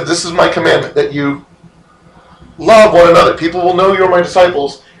Christ said, this is my commandment, that you love one another. People will know you're my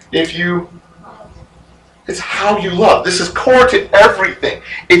disciples if you, it's how you love. This is core to everything.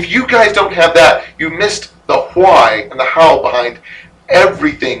 If you guys don't have that, you missed the why and the how behind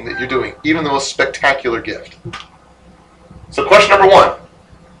everything that you're doing, even the most spectacular gift. So question number one,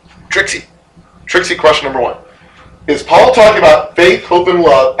 Trixie, question number one. Is Paul talking about faith, hope, and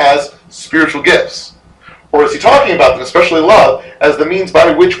love as spiritual gifts? Or is he talking about them, especially love, as the means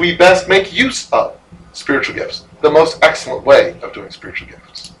by which we best make use of spiritual gifts? The most excellent way of doing spiritual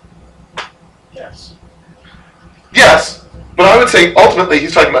gifts. Yes. Yes, but I would say ultimately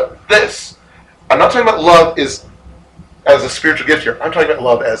he's talking about this. I'm not talking about love as a spiritual gift here. I'm talking about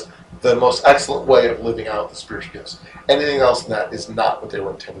love as the most excellent way of living out the spiritual gifts. Anything else than that is not what they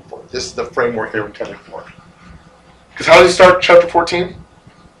were intended for. This is the framework they were intended for. Because how does he start chapter 14?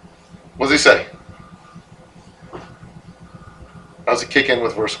 What does he say? How does it kick in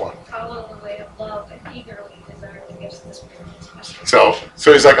with verse 1? Follow the way of love and eagerly desire the gifts of the Spirit.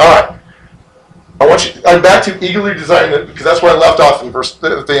 So he's like, all right. I'm back to eagerly desiring it, because that's where I left off in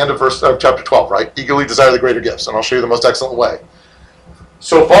at the end of chapter 12, right? Eagerly desire the greater gifts, and I'll show you the most excellent way.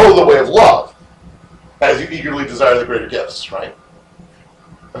 So follow the way of love as you eagerly desire the greater gifts, right?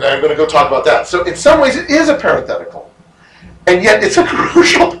 And then I'm going to go talk about that. So in some ways it is a parenthetical, and yet it's a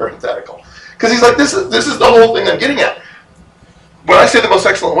crucial parenthetical, because he's like, this is the whole thing I'm getting at. When I say the most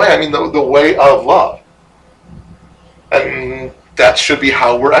excellent way, I mean the way of love. And that should be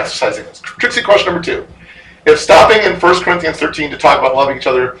how we're exercising this. Trixie, question number 2. If stopping in 1 Corinthians 13 to talk about loving each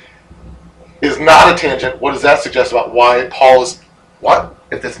other is not a tangent, what does that suggest about why Paul is... What?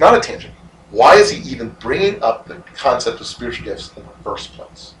 If it's not a tangent, why is he even bringing up the concept of spiritual gifts in the first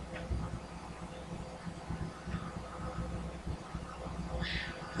place?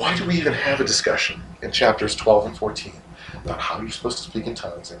 Why do we even have a discussion in chapters 12 and 14 about how you're supposed to speak in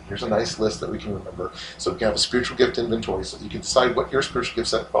tongues? And here's a nice list that we can remember, so we can have a spiritual gift inventory, so you can decide what your spiritual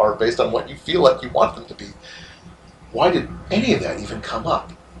gifts are based on what you feel like you want them to be. Why did any of that even come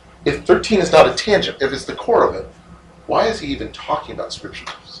up? If 13 is not a tangent, if it's the core of it, why is he even talking about spiritual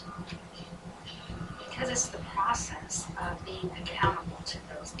gifts? Because it's the process of being accountable to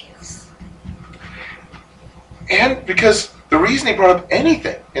those gifts. And because the reason he brought up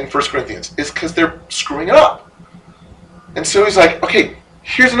anything in 1 Corinthians is because they're screwing it up. And so he's like, okay,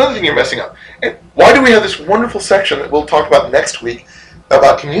 here's another thing you're messing up. And why do we have this wonderful section that we'll talk about next week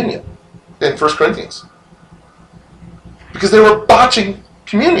about communion in 1 Corinthians? Because they were botching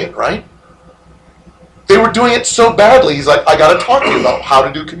communion, right? They were doing it so badly, he's like, I got to talk to you about how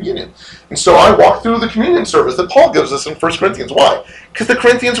to do communion. And so I walked through the communion service that Paul gives us in 1 Corinthians. Why? Because the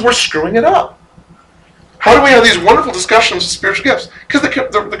Corinthians were screwing it up. How do we have these wonderful discussions of spiritual gifts? Because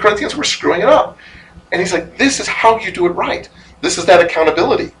the Corinthians were screwing it up. And he's like, this is how you do it right. This is that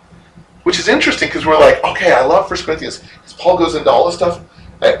accountability. Which is interesting, because we're like, okay, I love 1 Corinthians. Because Paul goes into all this stuff.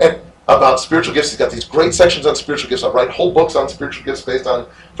 And about spiritual gifts. He's got these great sections on spiritual gifts. I'll write whole books on spiritual gifts based on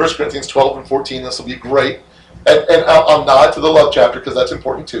 1 Corinthians 12 and 14. This will be great. And I'll nod to the love chapter because that's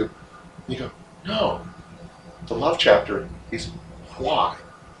important too. And you go, no. The love chapter is why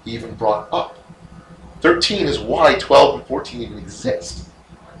he even brought up. 13 is why 12 and 14 even exist.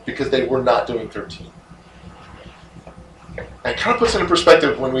 Because they were not doing 13. And it kind of puts it in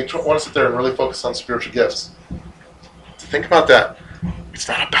perspective when we want to sit there and really focus on spiritual gifts. To think about that. It's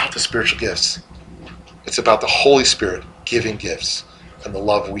not about the spiritual gifts. It's about the Holy Spirit giving gifts and the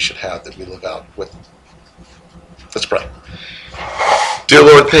love we should have that we live out with. Let's pray. Dear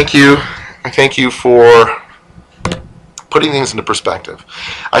Lord, thank you. I thank you for putting things into perspective.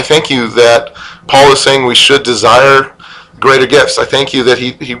 I thank you that Paul is saying we should desire greater gifts. I thank you that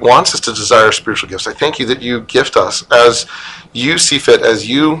he wants us to desire spiritual gifts. I thank you that you gift us as you see fit, as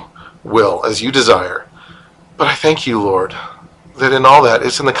you will, as you desire. But I thank you, Lord, that in all that,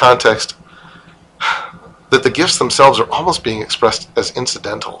 it's in the context that the gifts themselves are almost being expressed as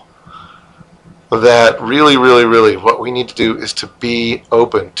incidental. That really, really, really what we need to do is to be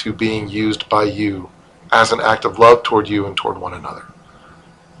open to being used by you as an act of love toward you and toward one another.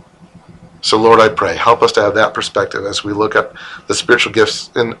 So Lord, I pray, help us to have that perspective as we look at the spiritual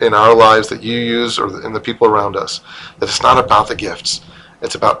gifts in our lives that you use or in the people around us, that it's not about the gifts,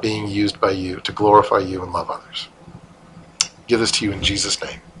 it's about being used by you to glorify you and love others. Give this to you in Jesus'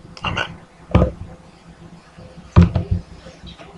 name. Amen.